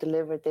we don't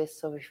deliver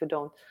this, or if we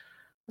don't?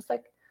 It's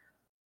like,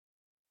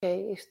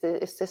 okay,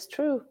 is this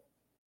true?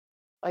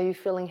 Are you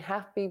feeling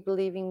happy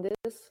believing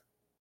this?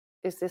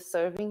 Is this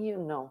serving you?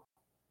 No.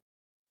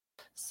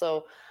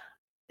 So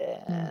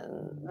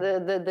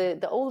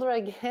the older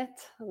I get,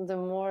 the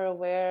more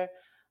aware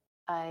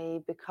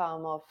I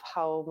become of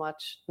how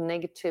much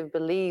negative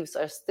beliefs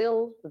are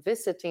still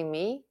visiting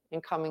me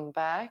and coming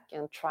back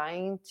and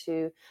trying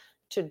to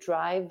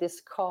drive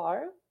this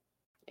car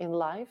in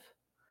life.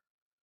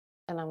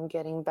 And I'm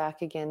getting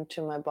back again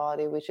to my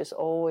body, which is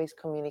always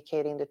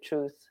communicating the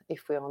truth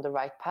if we're on the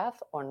right path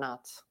or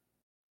not.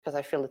 Because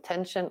I feel the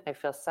tension, I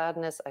feel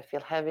sadness, I feel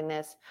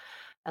heaviness,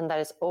 and that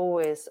is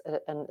always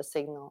a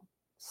signal.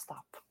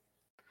 Stop.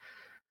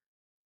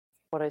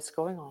 What is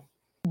going on?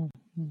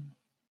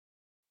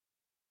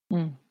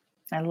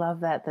 I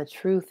love that the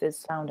truth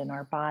is found in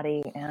our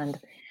body, and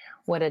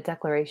what a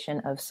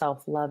declaration of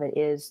self-love it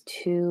is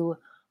to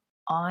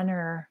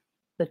honor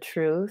the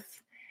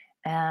truth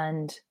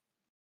and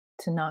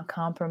to not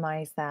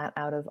compromise that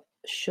out of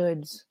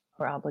shoulds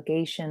or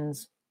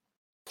obligations,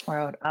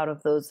 or out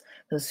of those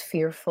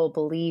fearful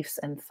beliefs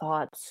and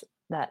thoughts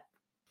that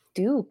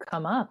do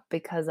come up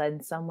because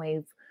in some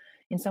way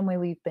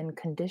we've been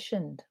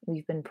conditioned,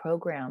 we've been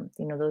programmed.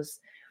 Those,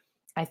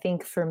 I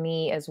think for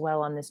me as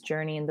well on this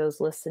journey, and those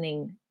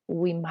listening,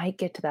 we might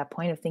get to that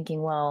point of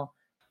thinking, well,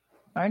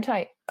 aren't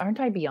I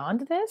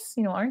beyond this?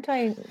 Aren't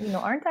I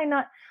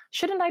not,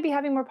 shouldn't I be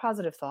having more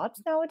positive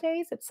thoughts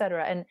nowadays,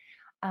 etc. And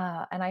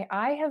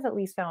I have at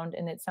least found,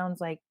 and it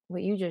sounds like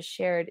what you just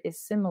shared is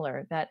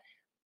similar, that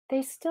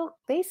they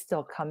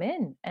still come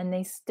in and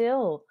they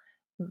still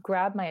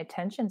grab my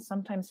attention,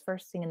 sometimes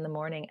first thing in the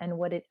morning. And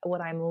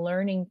what I'm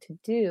learning to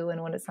do,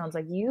 and what it sounds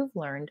like you've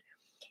learned,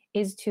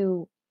 is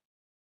to,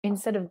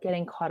 instead of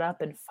getting caught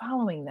up in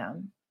following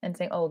them and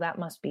saying, oh, that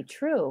must be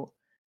true,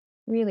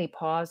 really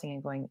pausing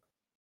and going,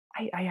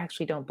 I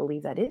actually don't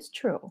believe that is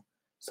true.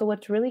 So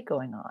what's really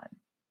going on?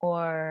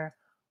 Or,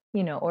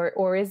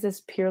 or is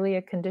this purely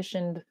a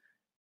conditioned,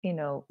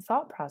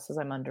 thought process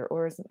I'm under?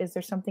 Or is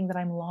there something that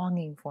I'm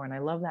longing for? And I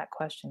love that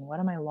question. What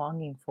am I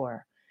longing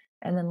for?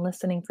 And then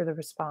listening for the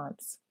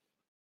response.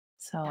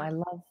 So I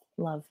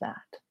love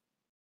that.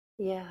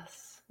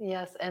 Yes.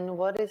 And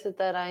what is it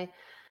that I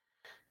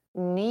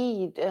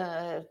need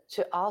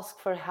to ask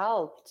for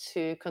help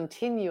to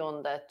continue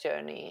on that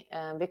journey?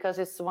 Because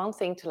it's one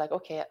thing to like,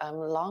 okay, I'm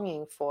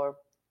longing for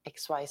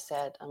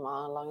XYZ, I'm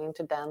longing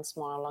to dance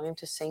more, I'm longing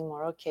to sing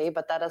more, okay,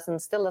 but that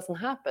still doesn't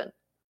happen.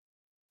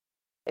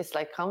 It's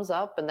like comes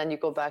up and then you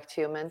go back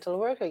to your mental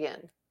work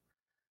again.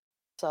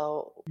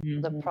 So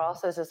the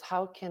process is,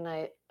 how can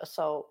I,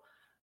 so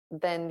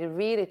then you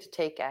really to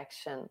take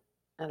action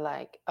and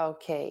like,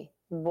 okay,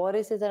 what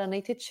is it that I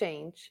need to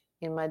change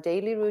in my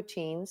daily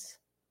routines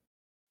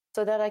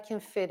so that I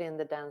can fit in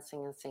the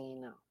dancing and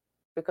singing now?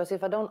 Because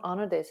if I don't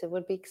honor this, it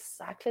would be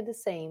exactly the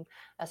same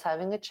as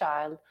having a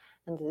child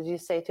and you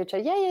say to a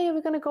child, yeah,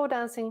 we're going to go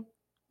dancing.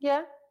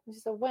 Yeah. And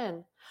she said,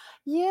 when?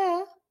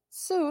 Yeah,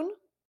 soon.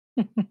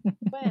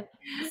 When?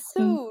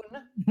 Soon.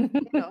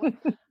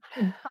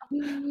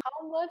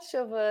 How much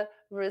of a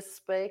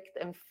respect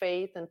and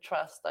faith and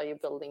trust are you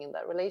building in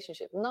that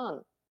relationship?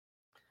 None.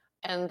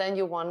 And then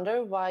you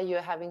wonder why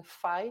you're having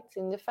fights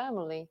in the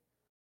family.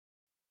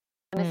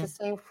 And it's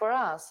the same for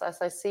us, as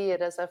I see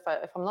it, as if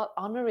I'm not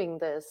honoring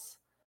this,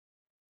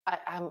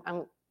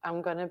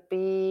 I'm going to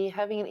be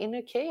having an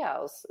inner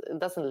chaos. It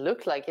doesn't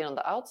look like it on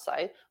the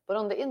outside, but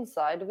on the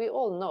inside, we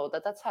all know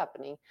that that's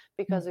happening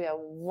because we have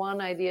one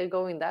idea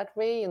going that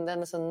way, and then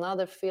there's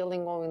another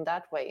feeling going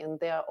that way, and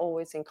they are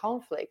always in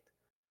conflict.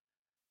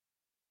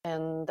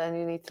 And then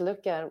you need to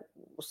look at,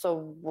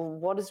 so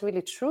what is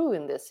really true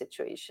in this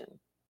situation?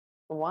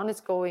 One is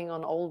going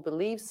on old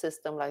belief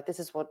system, like this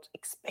is what's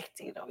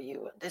expected of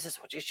you, and this is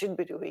what you should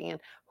be doing,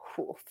 and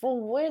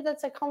from where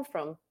does that come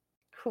from?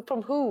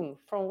 From whom?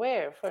 From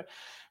where?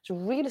 To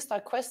really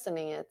start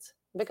questioning it,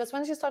 because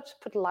once you start to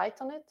put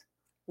light on it,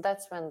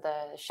 that's when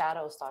the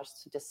shadow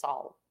starts to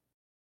dissolve.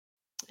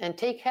 And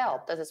take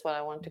help. That is what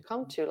I want to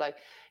come to. Like,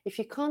 if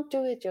you can't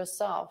do it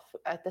yourself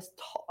at this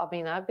top, I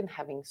mean, I've been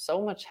having so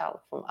much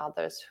help from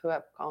others who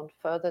have gone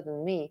further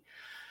than me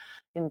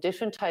in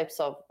different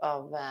types of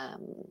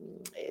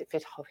if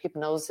it's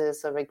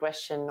hypnosis or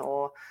regression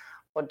or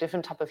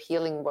different type of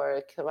healing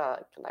work,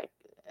 like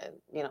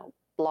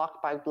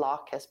block by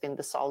block has been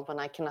dissolved when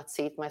I cannot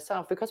see it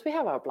myself, because we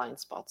have our blind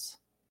spots.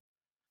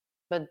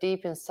 But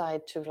deep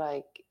inside, to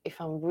like, if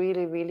I'm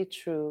really, really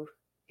true,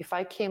 if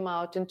I came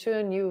out into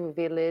a new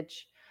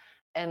village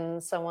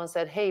and someone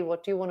said, hey,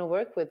 what do you want to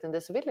work with in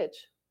this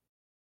village?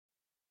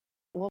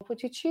 What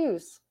would you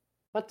choose?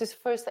 What is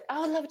first? I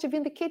would love to be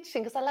in the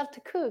kitchen because I love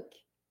to cook.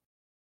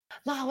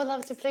 No, I would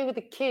love to play with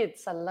the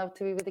kids. I love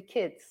to be with the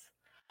kids.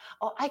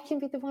 Or I can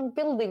be the one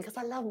building because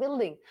I love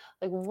building.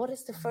 Like, what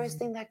is the first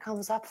thing that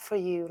comes up for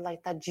you,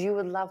 like that you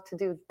would love to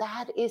do?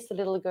 That is the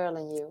little girl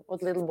in you, or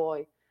the little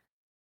boy.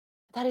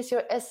 That is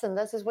your essence.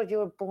 That is what you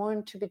were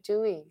born to be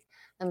doing.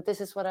 And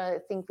this is what I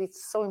think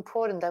it's so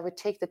important, that we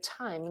take the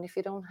time. And if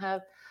you don't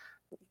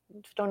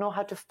know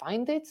how to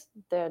find it,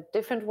 there are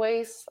different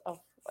ways of.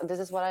 This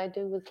is what I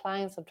do with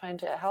clients. I'm trying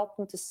to help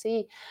them to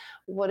see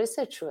what is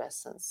their true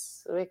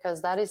essence,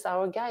 because that is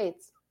our guide.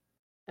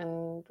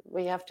 And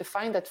we have to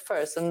find that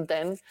first, and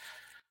then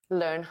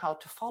learn how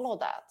to follow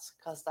that,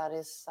 because that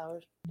is our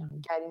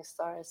guiding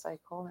star, as I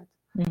call it.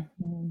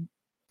 Mm-hmm.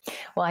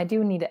 Well, I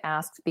do need to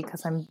ask,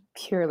 because I'm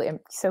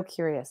so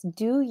curious.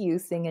 Do you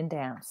sing and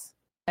dance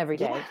every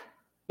day?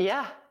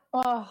 Yeah.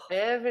 Oh,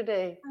 every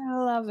day. I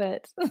love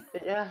it.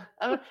 Yeah.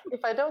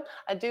 If I don't,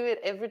 I do it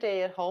every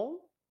day at home.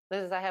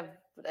 This is, I have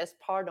as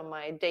part of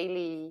my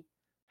daily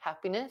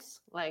happiness,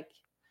 like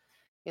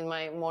in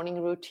my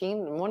morning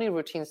routine. The morning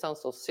routine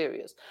sounds so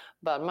serious,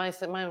 but my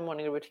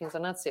morning routines are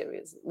not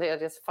serious. They are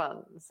just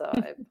fun. So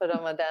I put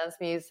on my dance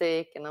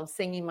music and I'm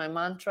singing my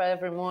mantra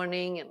every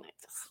morning, and I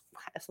just,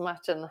 as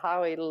much and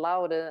how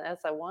loud as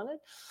I want it.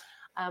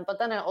 But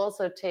then I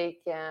also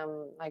take,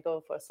 I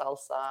go for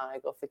salsa, I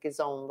go for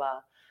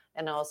kizomba,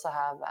 and I also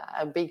have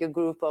a bigger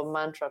group of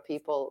mantra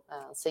people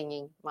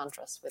singing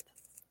mantras with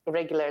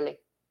regularly.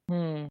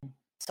 Mm.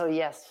 So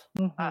yes,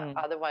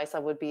 otherwise I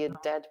would be a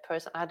dead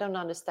person. I don't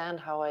understand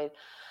how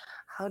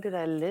did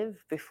I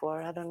live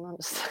before? I don't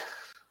understand.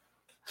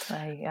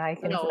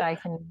 I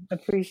can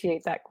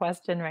appreciate that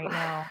question right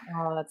now.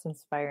 Oh, that's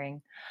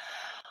inspiring.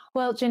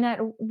 Well,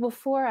 Jeanette,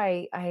 before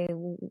I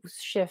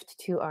shift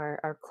to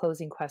our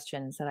closing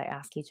questions that I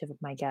ask each of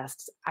my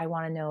guests, I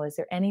want to know, is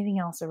there anything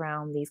else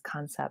around these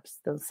concepts,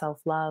 the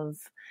self-love,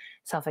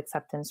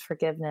 self-acceptance,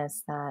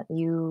 forgiveness, that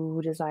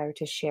you desire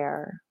to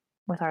share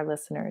with our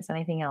listeners?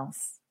 Anything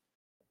else?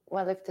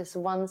 Well, if there's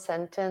one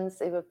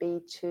sentence, it would be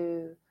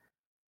to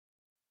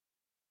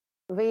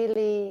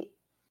really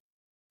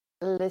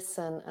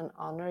listen and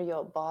honor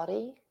your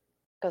body,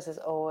 because it's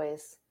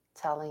always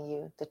telling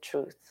you the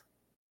truth.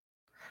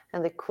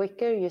 And the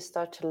quicker you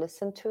start to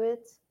listen to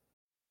it,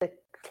 the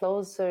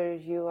closer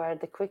you are,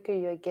 the quicker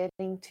you're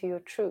getting to your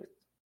truth.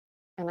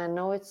 And I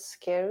know it's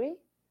scary,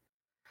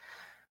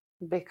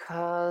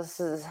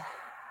 because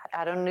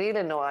I don't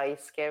really know why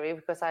it's scary,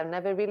 because I've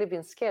never really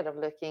been scared of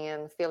looking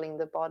and feeling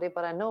the body.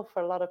 But I know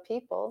for a lot of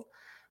people,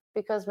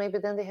 because maybe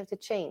then they have to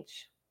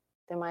change.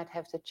 They might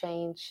have to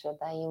change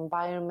the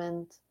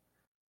environment,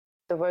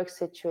 the work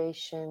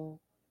situation,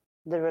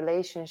 the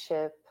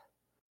relationship,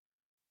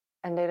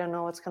 and they don't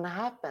know what's going to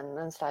happen.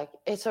 And it's like,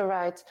 it's all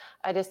right.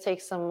 I just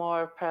take some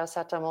more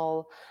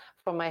paracetamol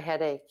for my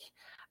headache.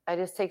 I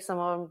just take some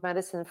more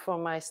medicine for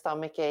my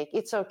stomach ache.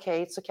 It's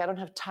okay. It's okay. I don't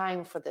have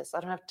time for this.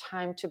 I don't have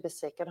time to be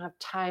sick. I don't have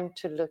time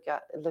to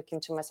look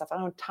into myself. I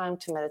don't have time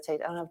to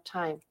meditate. I don't have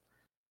time.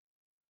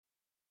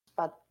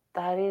 But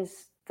that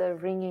is the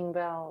ringing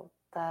bell,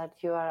 that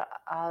you are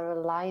out of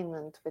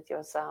alignment with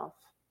yourself.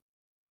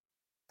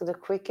 So the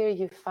quicker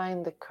you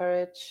find the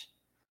courage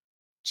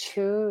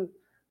to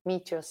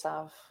meet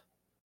yourself,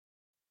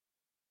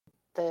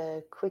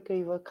 the quicker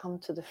you will come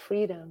to the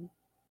freedom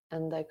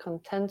and the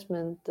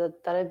contentment that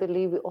I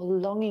believe we're all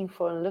longing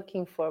for and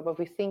looking for, but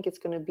we think it's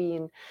going to be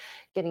in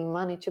getting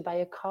money to buy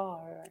a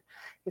car. Or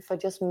if I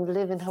just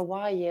live in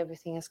Hawaii,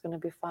 everything is going to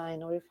be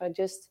fine. Or if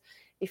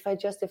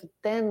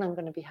then I'm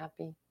going to be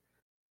happy.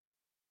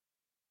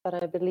 But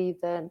I believe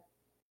that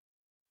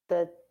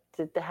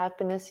the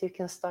happiness you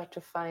can start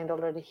to find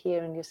already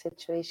here in your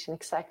situation,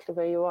 exactly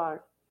where you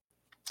are.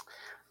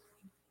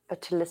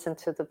 But to listen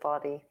to the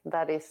body,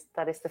 that is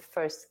the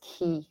first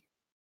key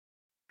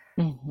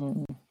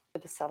to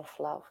the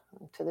self-love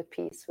and to the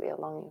peace we are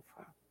longing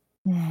for.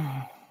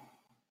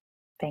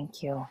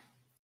 Thank you.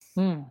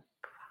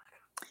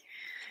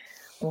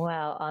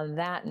 Well, on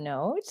that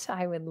note,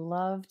 I would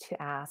love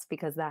to ask,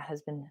 because that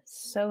has been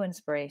so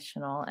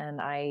inspirational,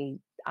 and I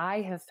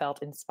have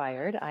felt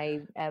inspired.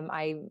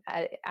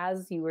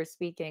 As you were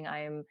speaking,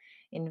 I am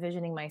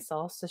envisioning my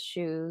salsa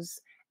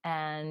shoes,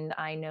 and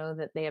I know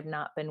that they have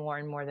not been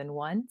worn more than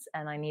once,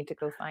 and I need to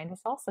go find a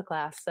salsa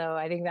class. So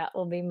I think that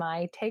will be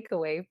my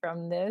takeaway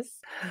from this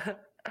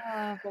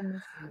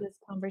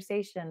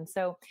conversation.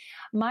 So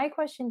my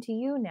question to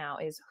you now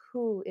is,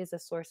 who is a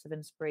source of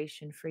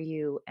inspiration for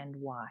you, and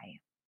why?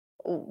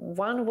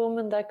 One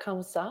woman that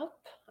comes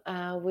up,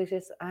 which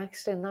is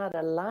actually not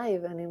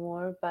alive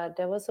anymore, but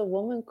there was a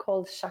woman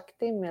called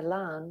Shakti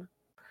Milan.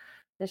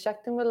 And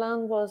Shakti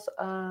Milan was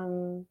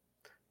a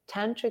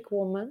tantric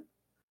woman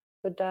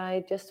who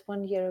died just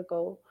 1 year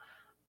ago.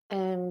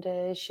 and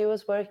she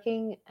was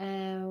working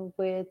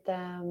with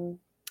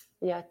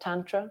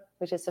Tantra,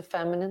 which is the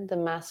feminine, the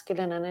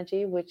masculine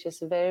energy, which is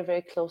very,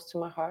 very close to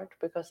my heart,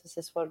 because this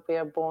is what we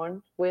are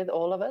born with,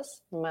 all of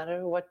us, no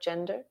matter what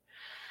gender.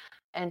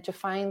 And to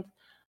find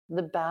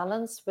the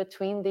balance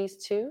between these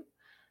two,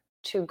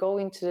 to go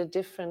into the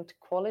different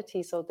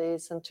qualities of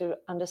this, and to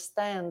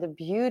understand the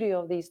beauty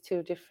of these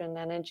two different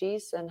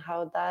energies, and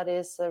how that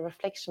is a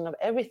reflection of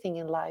everything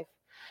in life,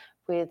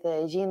 with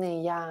yin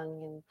and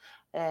yang,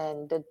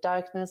 and the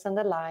darkness and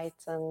the light,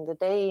 and the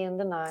day and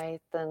the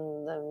night,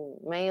 and the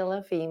male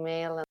and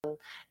female, and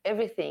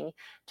everything.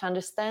 To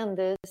understand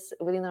this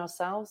within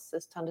ourselves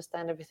is to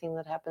understand everything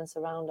that happens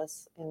around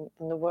us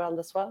in the world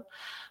as well.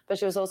 But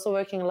she was also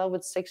working a lot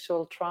with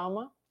sexual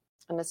trauma,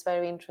 and it's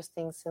very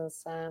interesting,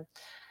 since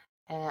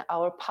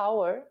our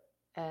power,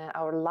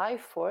 our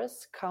life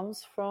force,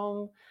 comes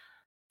from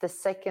the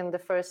second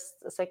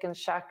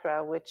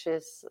chakra, which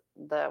is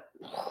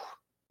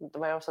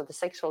where also the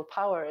sexual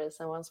power is.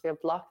 And once we are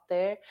blocked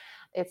there,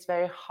 it's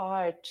very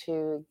hard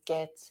to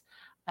get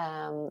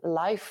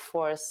life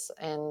force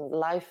and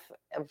life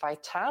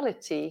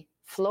vitality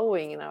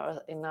flowing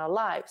in our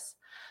lives.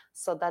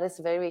 So that is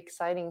very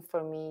exciting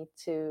for me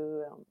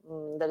to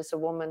that is a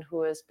woman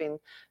who has been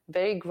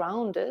very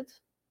grounded,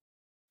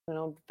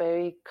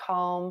 very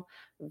calm,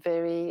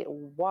 very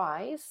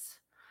wise,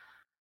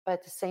 but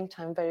at the same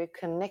time very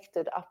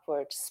connected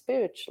upwards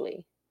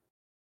spiritually,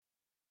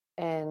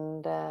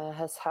 and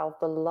has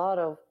helped a lot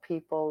of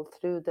people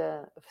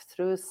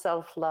through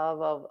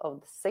self-love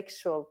of the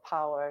sexual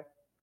power,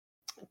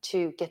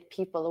 to get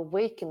people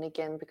awakened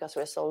again, because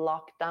we're so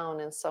locked down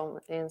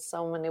in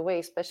so many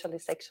ways, especially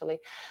sexually.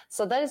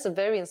 So that is a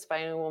very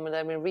inspiring woman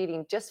that I've been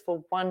reading just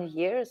for 1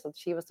 year. So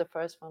she was the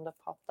first one that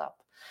popped up.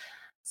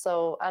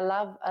 So I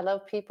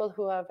love people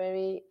who are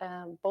very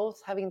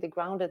both having the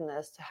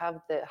groundedness to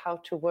have how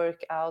to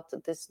work out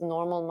this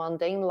normal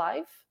mundane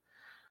life,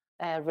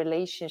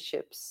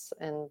 relationships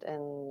and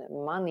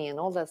money and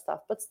all that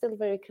stuff, but still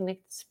very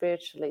connected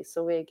spiritually.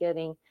 So we're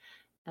getting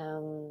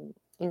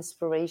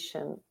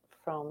inspiration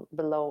from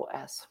below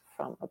as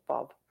from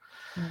above.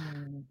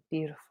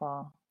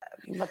 Beautiful.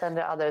 But then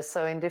there are others,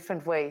 so in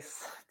different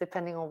ways,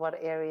 depending on what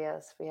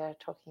areas we are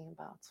talking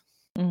about.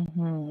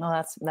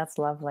 Well, that's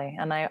lovely.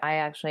 And I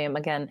actually am,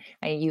 again,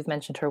 you've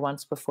mentioned her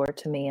once before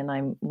to me, and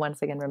I'm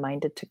once again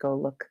reminded to go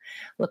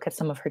look at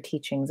some of her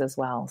teachings as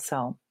well.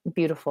 So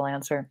beautiful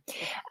answer.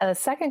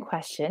 Second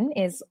question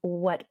is,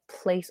 what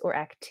place or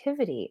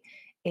activity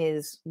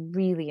is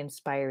really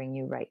inspiring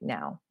you right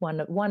now?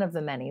 One of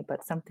the many,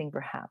 but something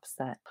perhaps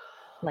that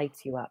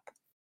lights you up.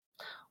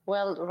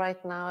 Well,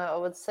 right now I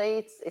would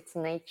say it's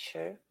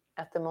nature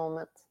at the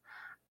moment.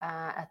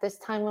 At this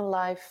time in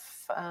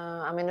life,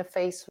 I'm in a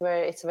phase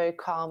where it's very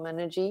calm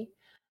energy.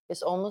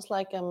 It's almost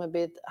like I'm a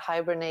bit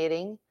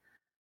hibernating.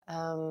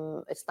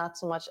 It's not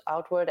so much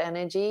outward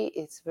energy.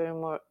 It's very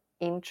more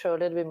intro, a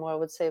little bit more, I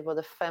would say, about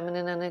the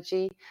feminine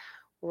energy,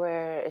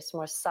 where it's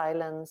more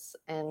silence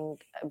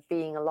and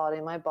being a lot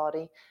in my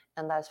body.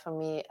 And that's, for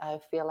me, I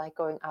feel like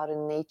going out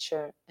in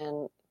nature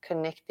and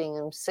connecting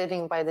and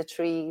sitting by the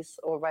trees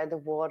or by the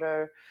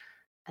water,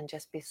 and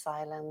just be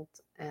silent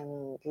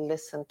and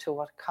listen to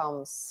what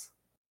comes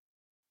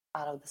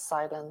out of the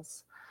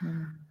silence.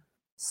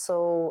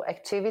 So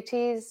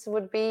activities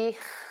would be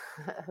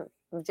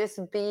just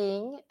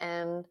being,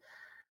 and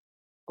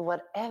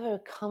whatever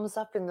comes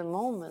up in the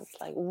moment,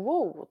 like,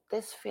 whoa,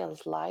 this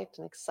feels light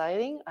and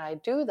exciting. I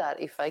do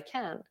that if I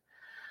can,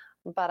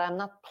 but I'm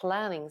not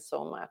planning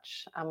so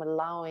much.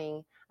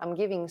 I'm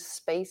giving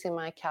space in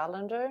my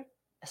calendar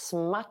as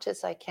much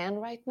as I can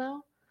right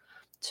now,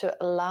 to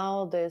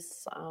allow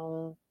this,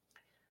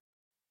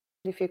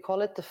 if you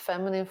call it the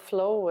feminine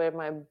flow, where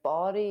my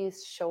body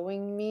is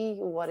showing me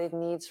what it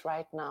needs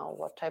right now,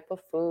 what type of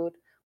food,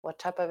 what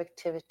type of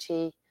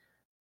activity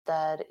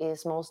that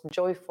is most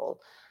joyful.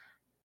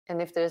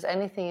 And if there's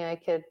anything a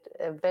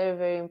very,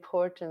 very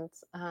important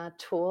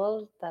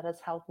tool that has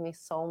helped me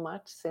so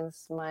much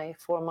since my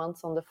 4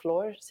 months on the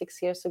floor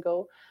 6 years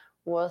ago,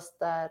 was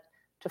that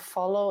to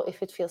follow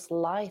if it feels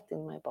light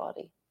in my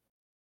body.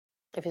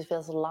 If it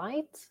feels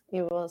light,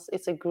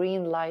 it's a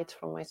green light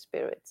from my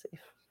spirit,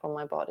 from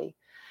my body.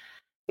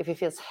 If it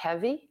feels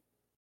heavy,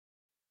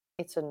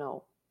 it's a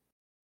no.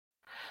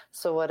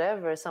 So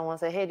whatever, someone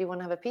say, hey, do you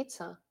want to have a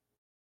pizza?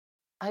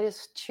 I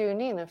just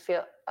tune in and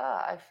feel,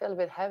 I feel a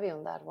bit heavy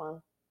on that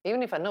one.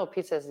 Even if I know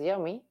pizza is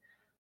yummy,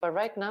 but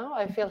right now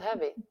I feel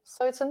heavy.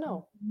 So it's a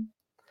no.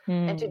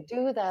 And to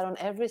do that on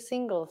every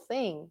single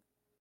thing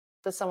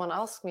that someone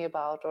asks me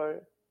about,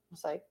 or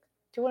it's like,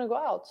 do you want to go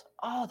out?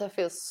 Oh, that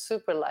feels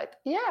super light.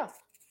 Yeah,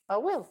 I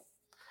will.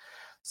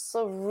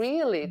 So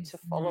really to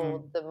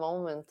follow the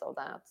moment of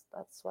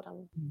that's what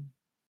I'm.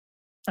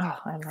 Oh,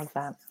 I love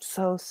that.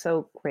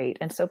 So great,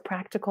 and so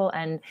practical,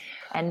 and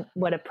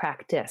what a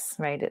practice,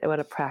 right? What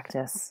a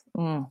practice.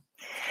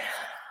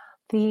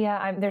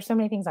 There's so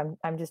many things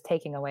I'm just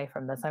taking away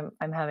from this.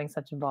 I'm having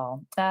such a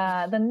ball.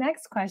 The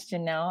next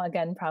question now,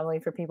 again, probably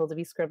for people to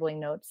be scribbling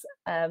notes,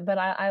 but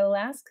I will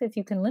ask if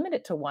you can limit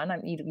it to one.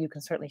 You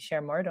can certainly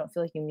share more. Don't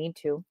feel like you need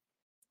to.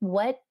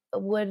 What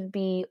would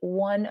be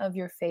one of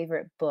your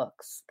favorite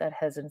books that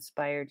has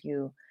inspired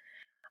you,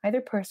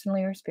 either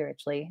personally or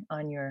spiritually,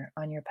 on your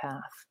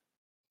path?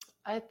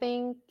 I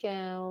think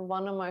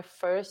one of my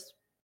first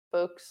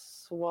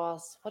books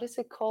was, what is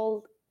it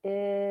called?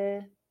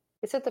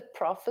 Is it the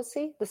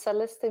Prophecy, the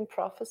Celestine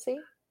Prophecy?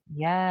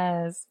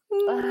 Yes.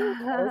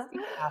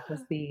 Celestine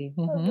Prophecy.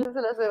 Mm-hmm.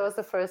 It was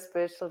the first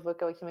spiritual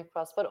book I came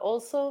across, but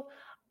also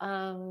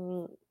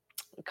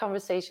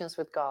Conversations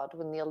with God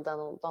with Neale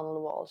Donald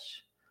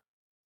Walsh.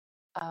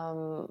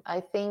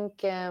 I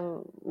think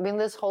in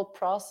this whole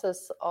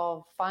process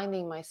of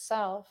finding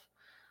myself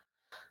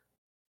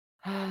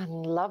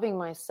and loving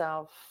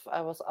myself,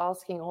 I was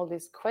asking all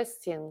these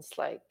questions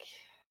like,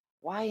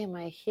 why am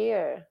I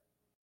here?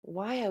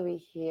 Why are we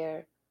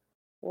here?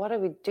 What are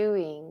we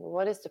doing?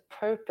 What is the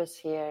purpose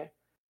here?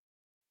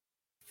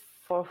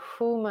 For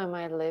whom am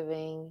I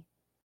living?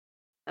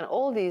 And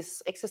all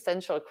these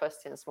existential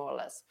questions, more or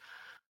less.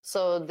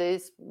 So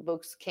these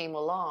books came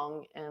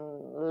along, and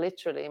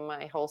literally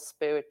my whole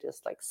spirit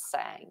just like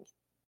sang.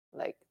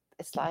 Like,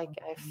 it's like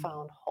I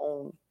found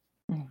home.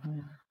 Mm-hmm.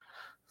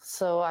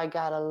 So I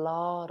got a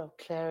lot of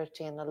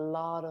clarity, and a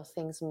lot of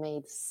things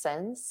made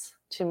sense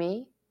to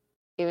me.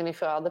 Even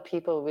if other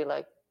people will be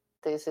like,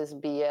 this is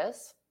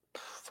BS.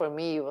 For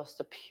me, it was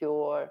the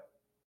pure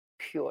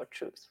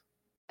truth,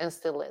 and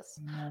still is.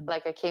 Mm-hmm.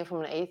 Like, I came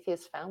from an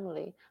atheist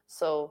family,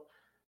 so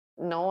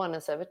no one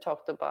has ever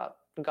talked about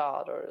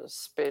God or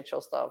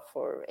spiritual stuff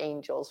or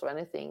angels or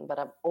anything, but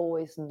I've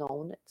always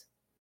known it.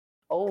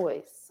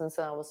 Always, since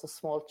I was a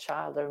small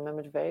child. I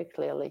remember it very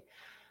clearly.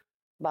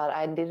 But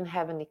I didn't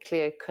have any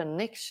clear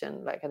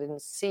connection. Like, I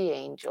didn't see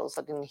angels.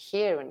 I didn't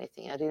hear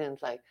anything.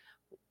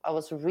 I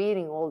was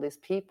reading all these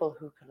people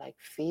who could like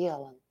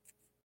feel and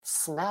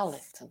smell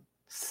it and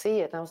see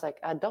it. And I was like,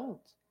 I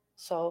don't.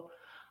 So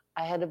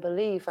I had a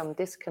belief I'm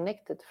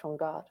disconnected from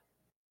God.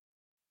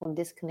 I'm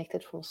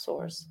disconnected from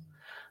source.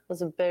 It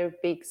was a very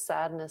big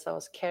sadness I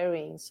was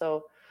carrying.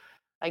 So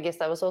I guess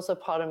that was also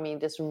part of me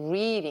just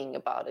reading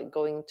about it,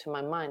 going to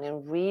my mind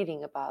and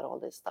reading about all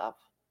this stuff,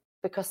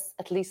 because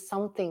at least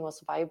something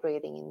was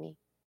vibrating in me.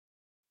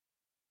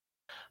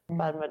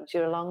 But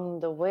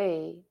along the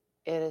way,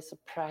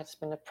 it's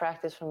been a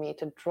practice for me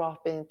to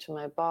drop into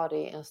my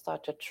body and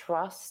start to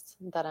trust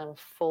that I'm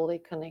fully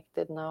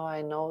connected. Now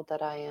I know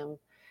that I am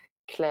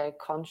clear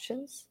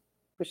conscience,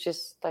 which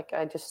is like,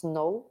 I just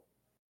know.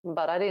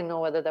 But I didn't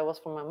know whether that was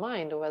from my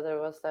mind or whether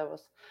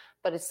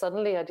but it's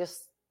suddenly I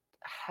just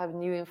have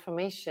new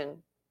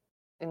information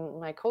in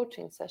my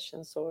coaching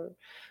sessions or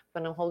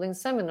when I'm holding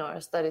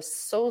seminars that is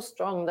so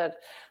strong that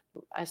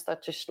I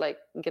start to like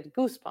get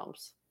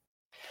goosebumps.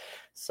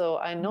 So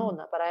I know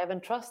that, but I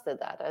haven't trusted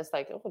that. I was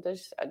like, oh,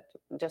 this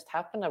just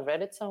happened. I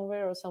read it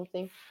somewhere or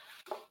something.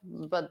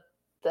 But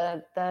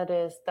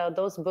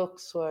those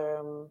books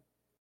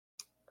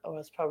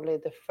was probably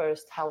the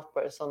first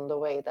helpers on the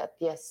way that,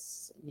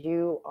 yes,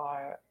 you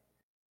are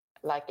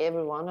like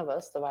every one of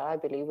us, but I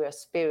believe we are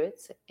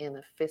spirits in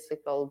a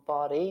physical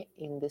body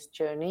in this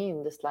journey,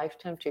 in this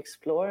lifetime, to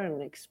explore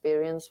and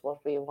experience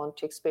what we want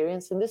to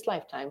experience in this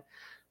lifetime,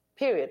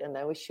 period. And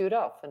then we shoot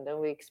off and then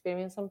we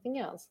experience something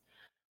else.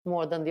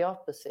 More than the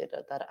opposite,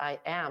 that I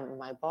am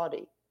my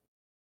body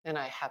and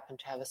I happen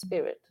to have a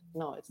spirit.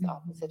 No, it's the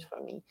opposite for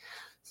me.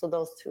 So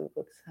those two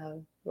books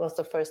was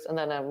the first, and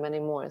then I have many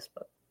more.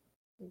 But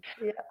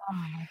yeah. Oh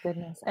my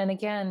goodness! And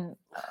again,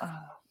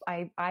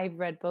 I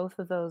read both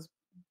of those,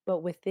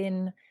 but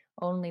within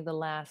only the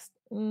last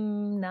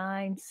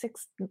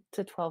 6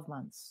 to 12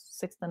 months,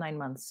 6 to 9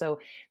 months. So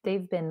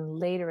they've been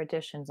later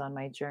additions on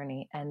my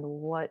journey, and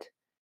what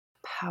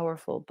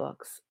powerful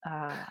books.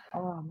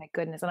 Oh my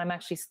goodness. And I'm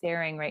actually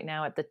staring right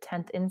now at the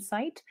 10th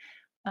Insight,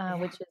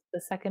 which is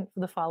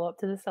the follow-up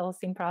to the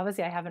Celestine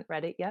Prophecy. I haven't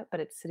read it yet,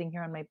 but it's sitting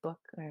here on my book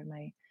or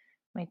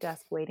my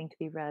desk waiting to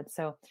be read.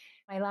 So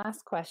my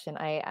last question,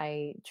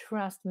 I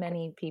trust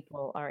many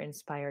people are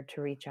inspired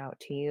to reach out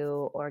to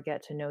you or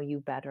get to know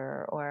you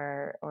better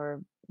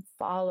or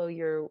follow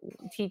your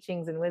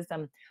teachings and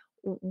wisdom.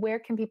 Where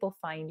can people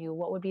find you?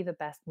 What would be the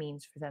best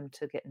means for them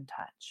to get in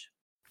touch?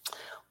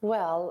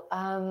 Well,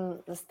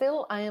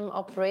 still I am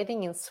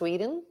operating in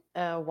Sweden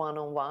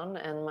one-on-one,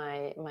 and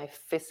my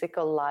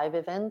physical live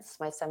events,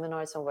 my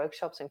seminars and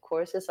workshops and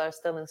courses are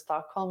still in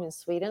Stockholm in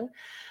Sweden.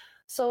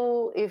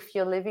 So if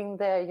you're living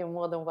there, you're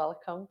more than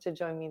welcome to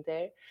join me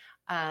there.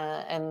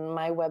 And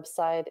my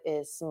website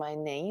is my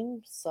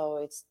name, so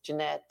it's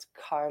Jeanette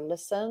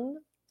Carlesson.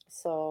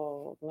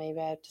 So maybe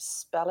I have to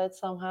spell it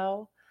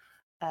somehow.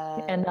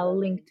 And I'll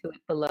link to it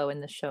below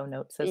in the show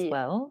notes as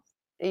well.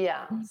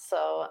 Yeah.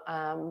 So,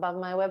 but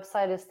my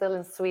website is still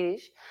in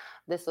Swedish.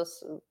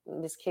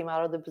 This came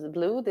out of the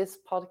blue, this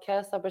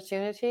podcast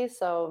opportunity.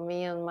 So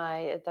me and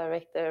my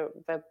director,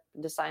 web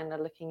designer,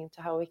 looking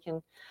into how we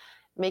can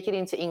make it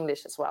into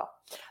English as well.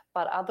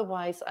 But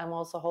otherwise, I'm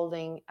also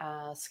holding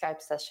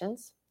Skype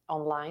sessions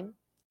online.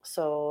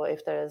 So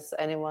if there's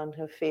anyone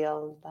who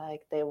feel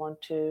like they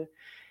want to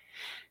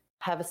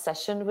have a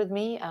session with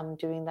me, I'm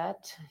doing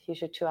that,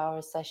 usually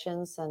 2-hour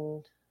sessions,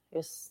 and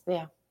just,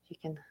 you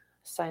can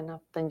sign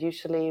up. And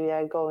usually we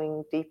are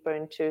going deeper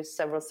into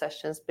several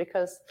sessions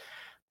because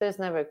there's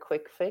never a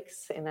quick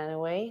fix in any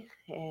way,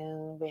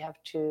 and we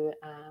have to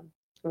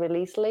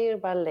release layer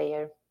by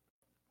layer.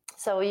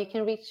 So you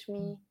can reach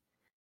me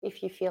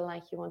if you feel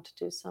like you want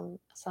to do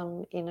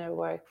some inner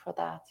work for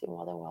that. You're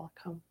more than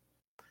welcome.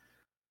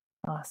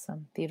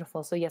 Awesome.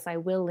 Beautiful. So yes, I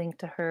will link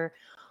to her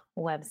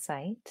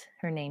website.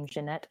 Her name,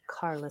 Jeanette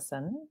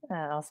Carlesson.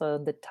 Also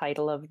the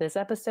title of this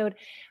episode.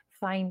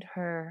 Find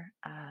her,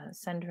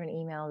 send her an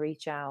email,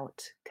 reach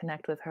out,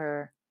 connect with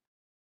her.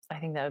 I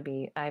think that would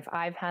be,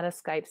 I've had a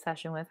Skype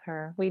session with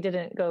her. We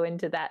didn't go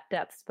into that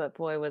depths, but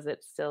boy, was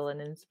it still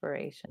an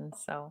inspiration.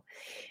 So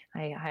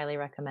I highly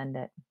recommend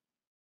it.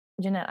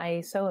 Jeanette, I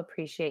so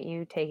appreciate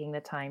you taking the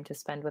time to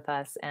spend with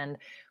us, and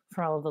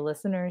for all of the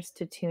listeners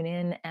to tune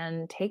in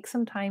and take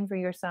some time for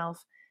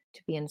yourself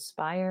to be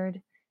inspired,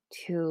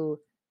 to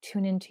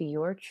tune into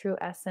your true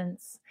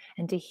essence,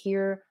 and to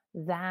hear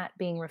that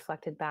being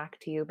reflected back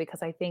to you,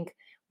 because I think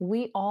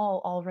we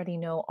all already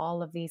know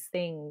all of these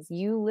things.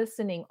 You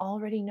listening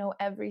already know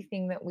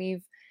everything that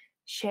we've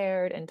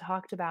shared and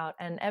talked about,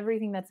 and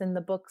everything that's in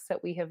the books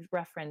that we have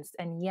referenced.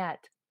 And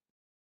yet,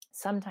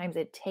 sometimes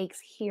it takes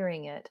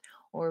hearing it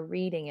or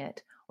reading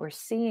it or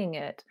seeing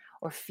it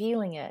or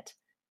feeling it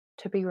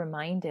to be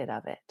reminded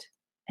of it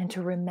and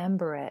to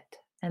remember it.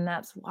 And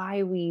that's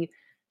why we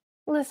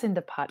listen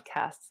to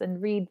podcasts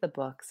and read the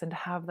books and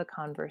have the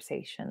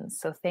conversations.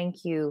 So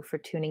thank you for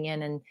tuning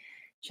in. And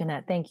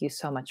Jeanette, thank you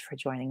so much for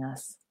joining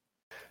us.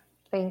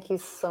 Thank you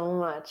so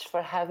much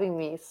for having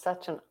me. It's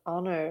such an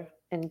honor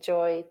and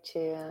joy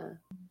to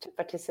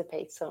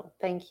participate. So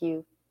thank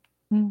you.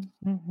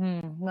 Mm-hmm.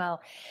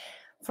 Well,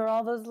 for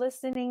all those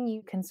listening,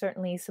 you can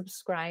certainly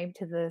subscribe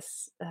to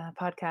this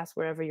podcast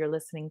wherever you're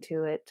listening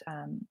to it.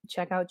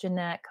 Check out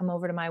Jeanette. Come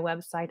over to my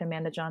website,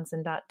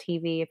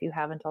 amandajohnson.tv, if you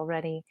haven't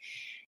already.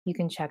 You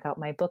can check out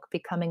my book,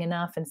 Becoming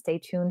Enough, and stay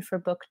tuned for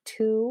book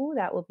 2.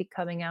 That will be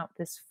coming out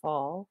this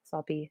fall. So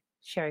I'll be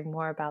sharing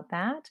more about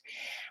that.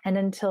 And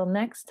until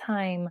next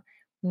time,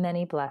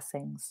 many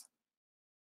blessings.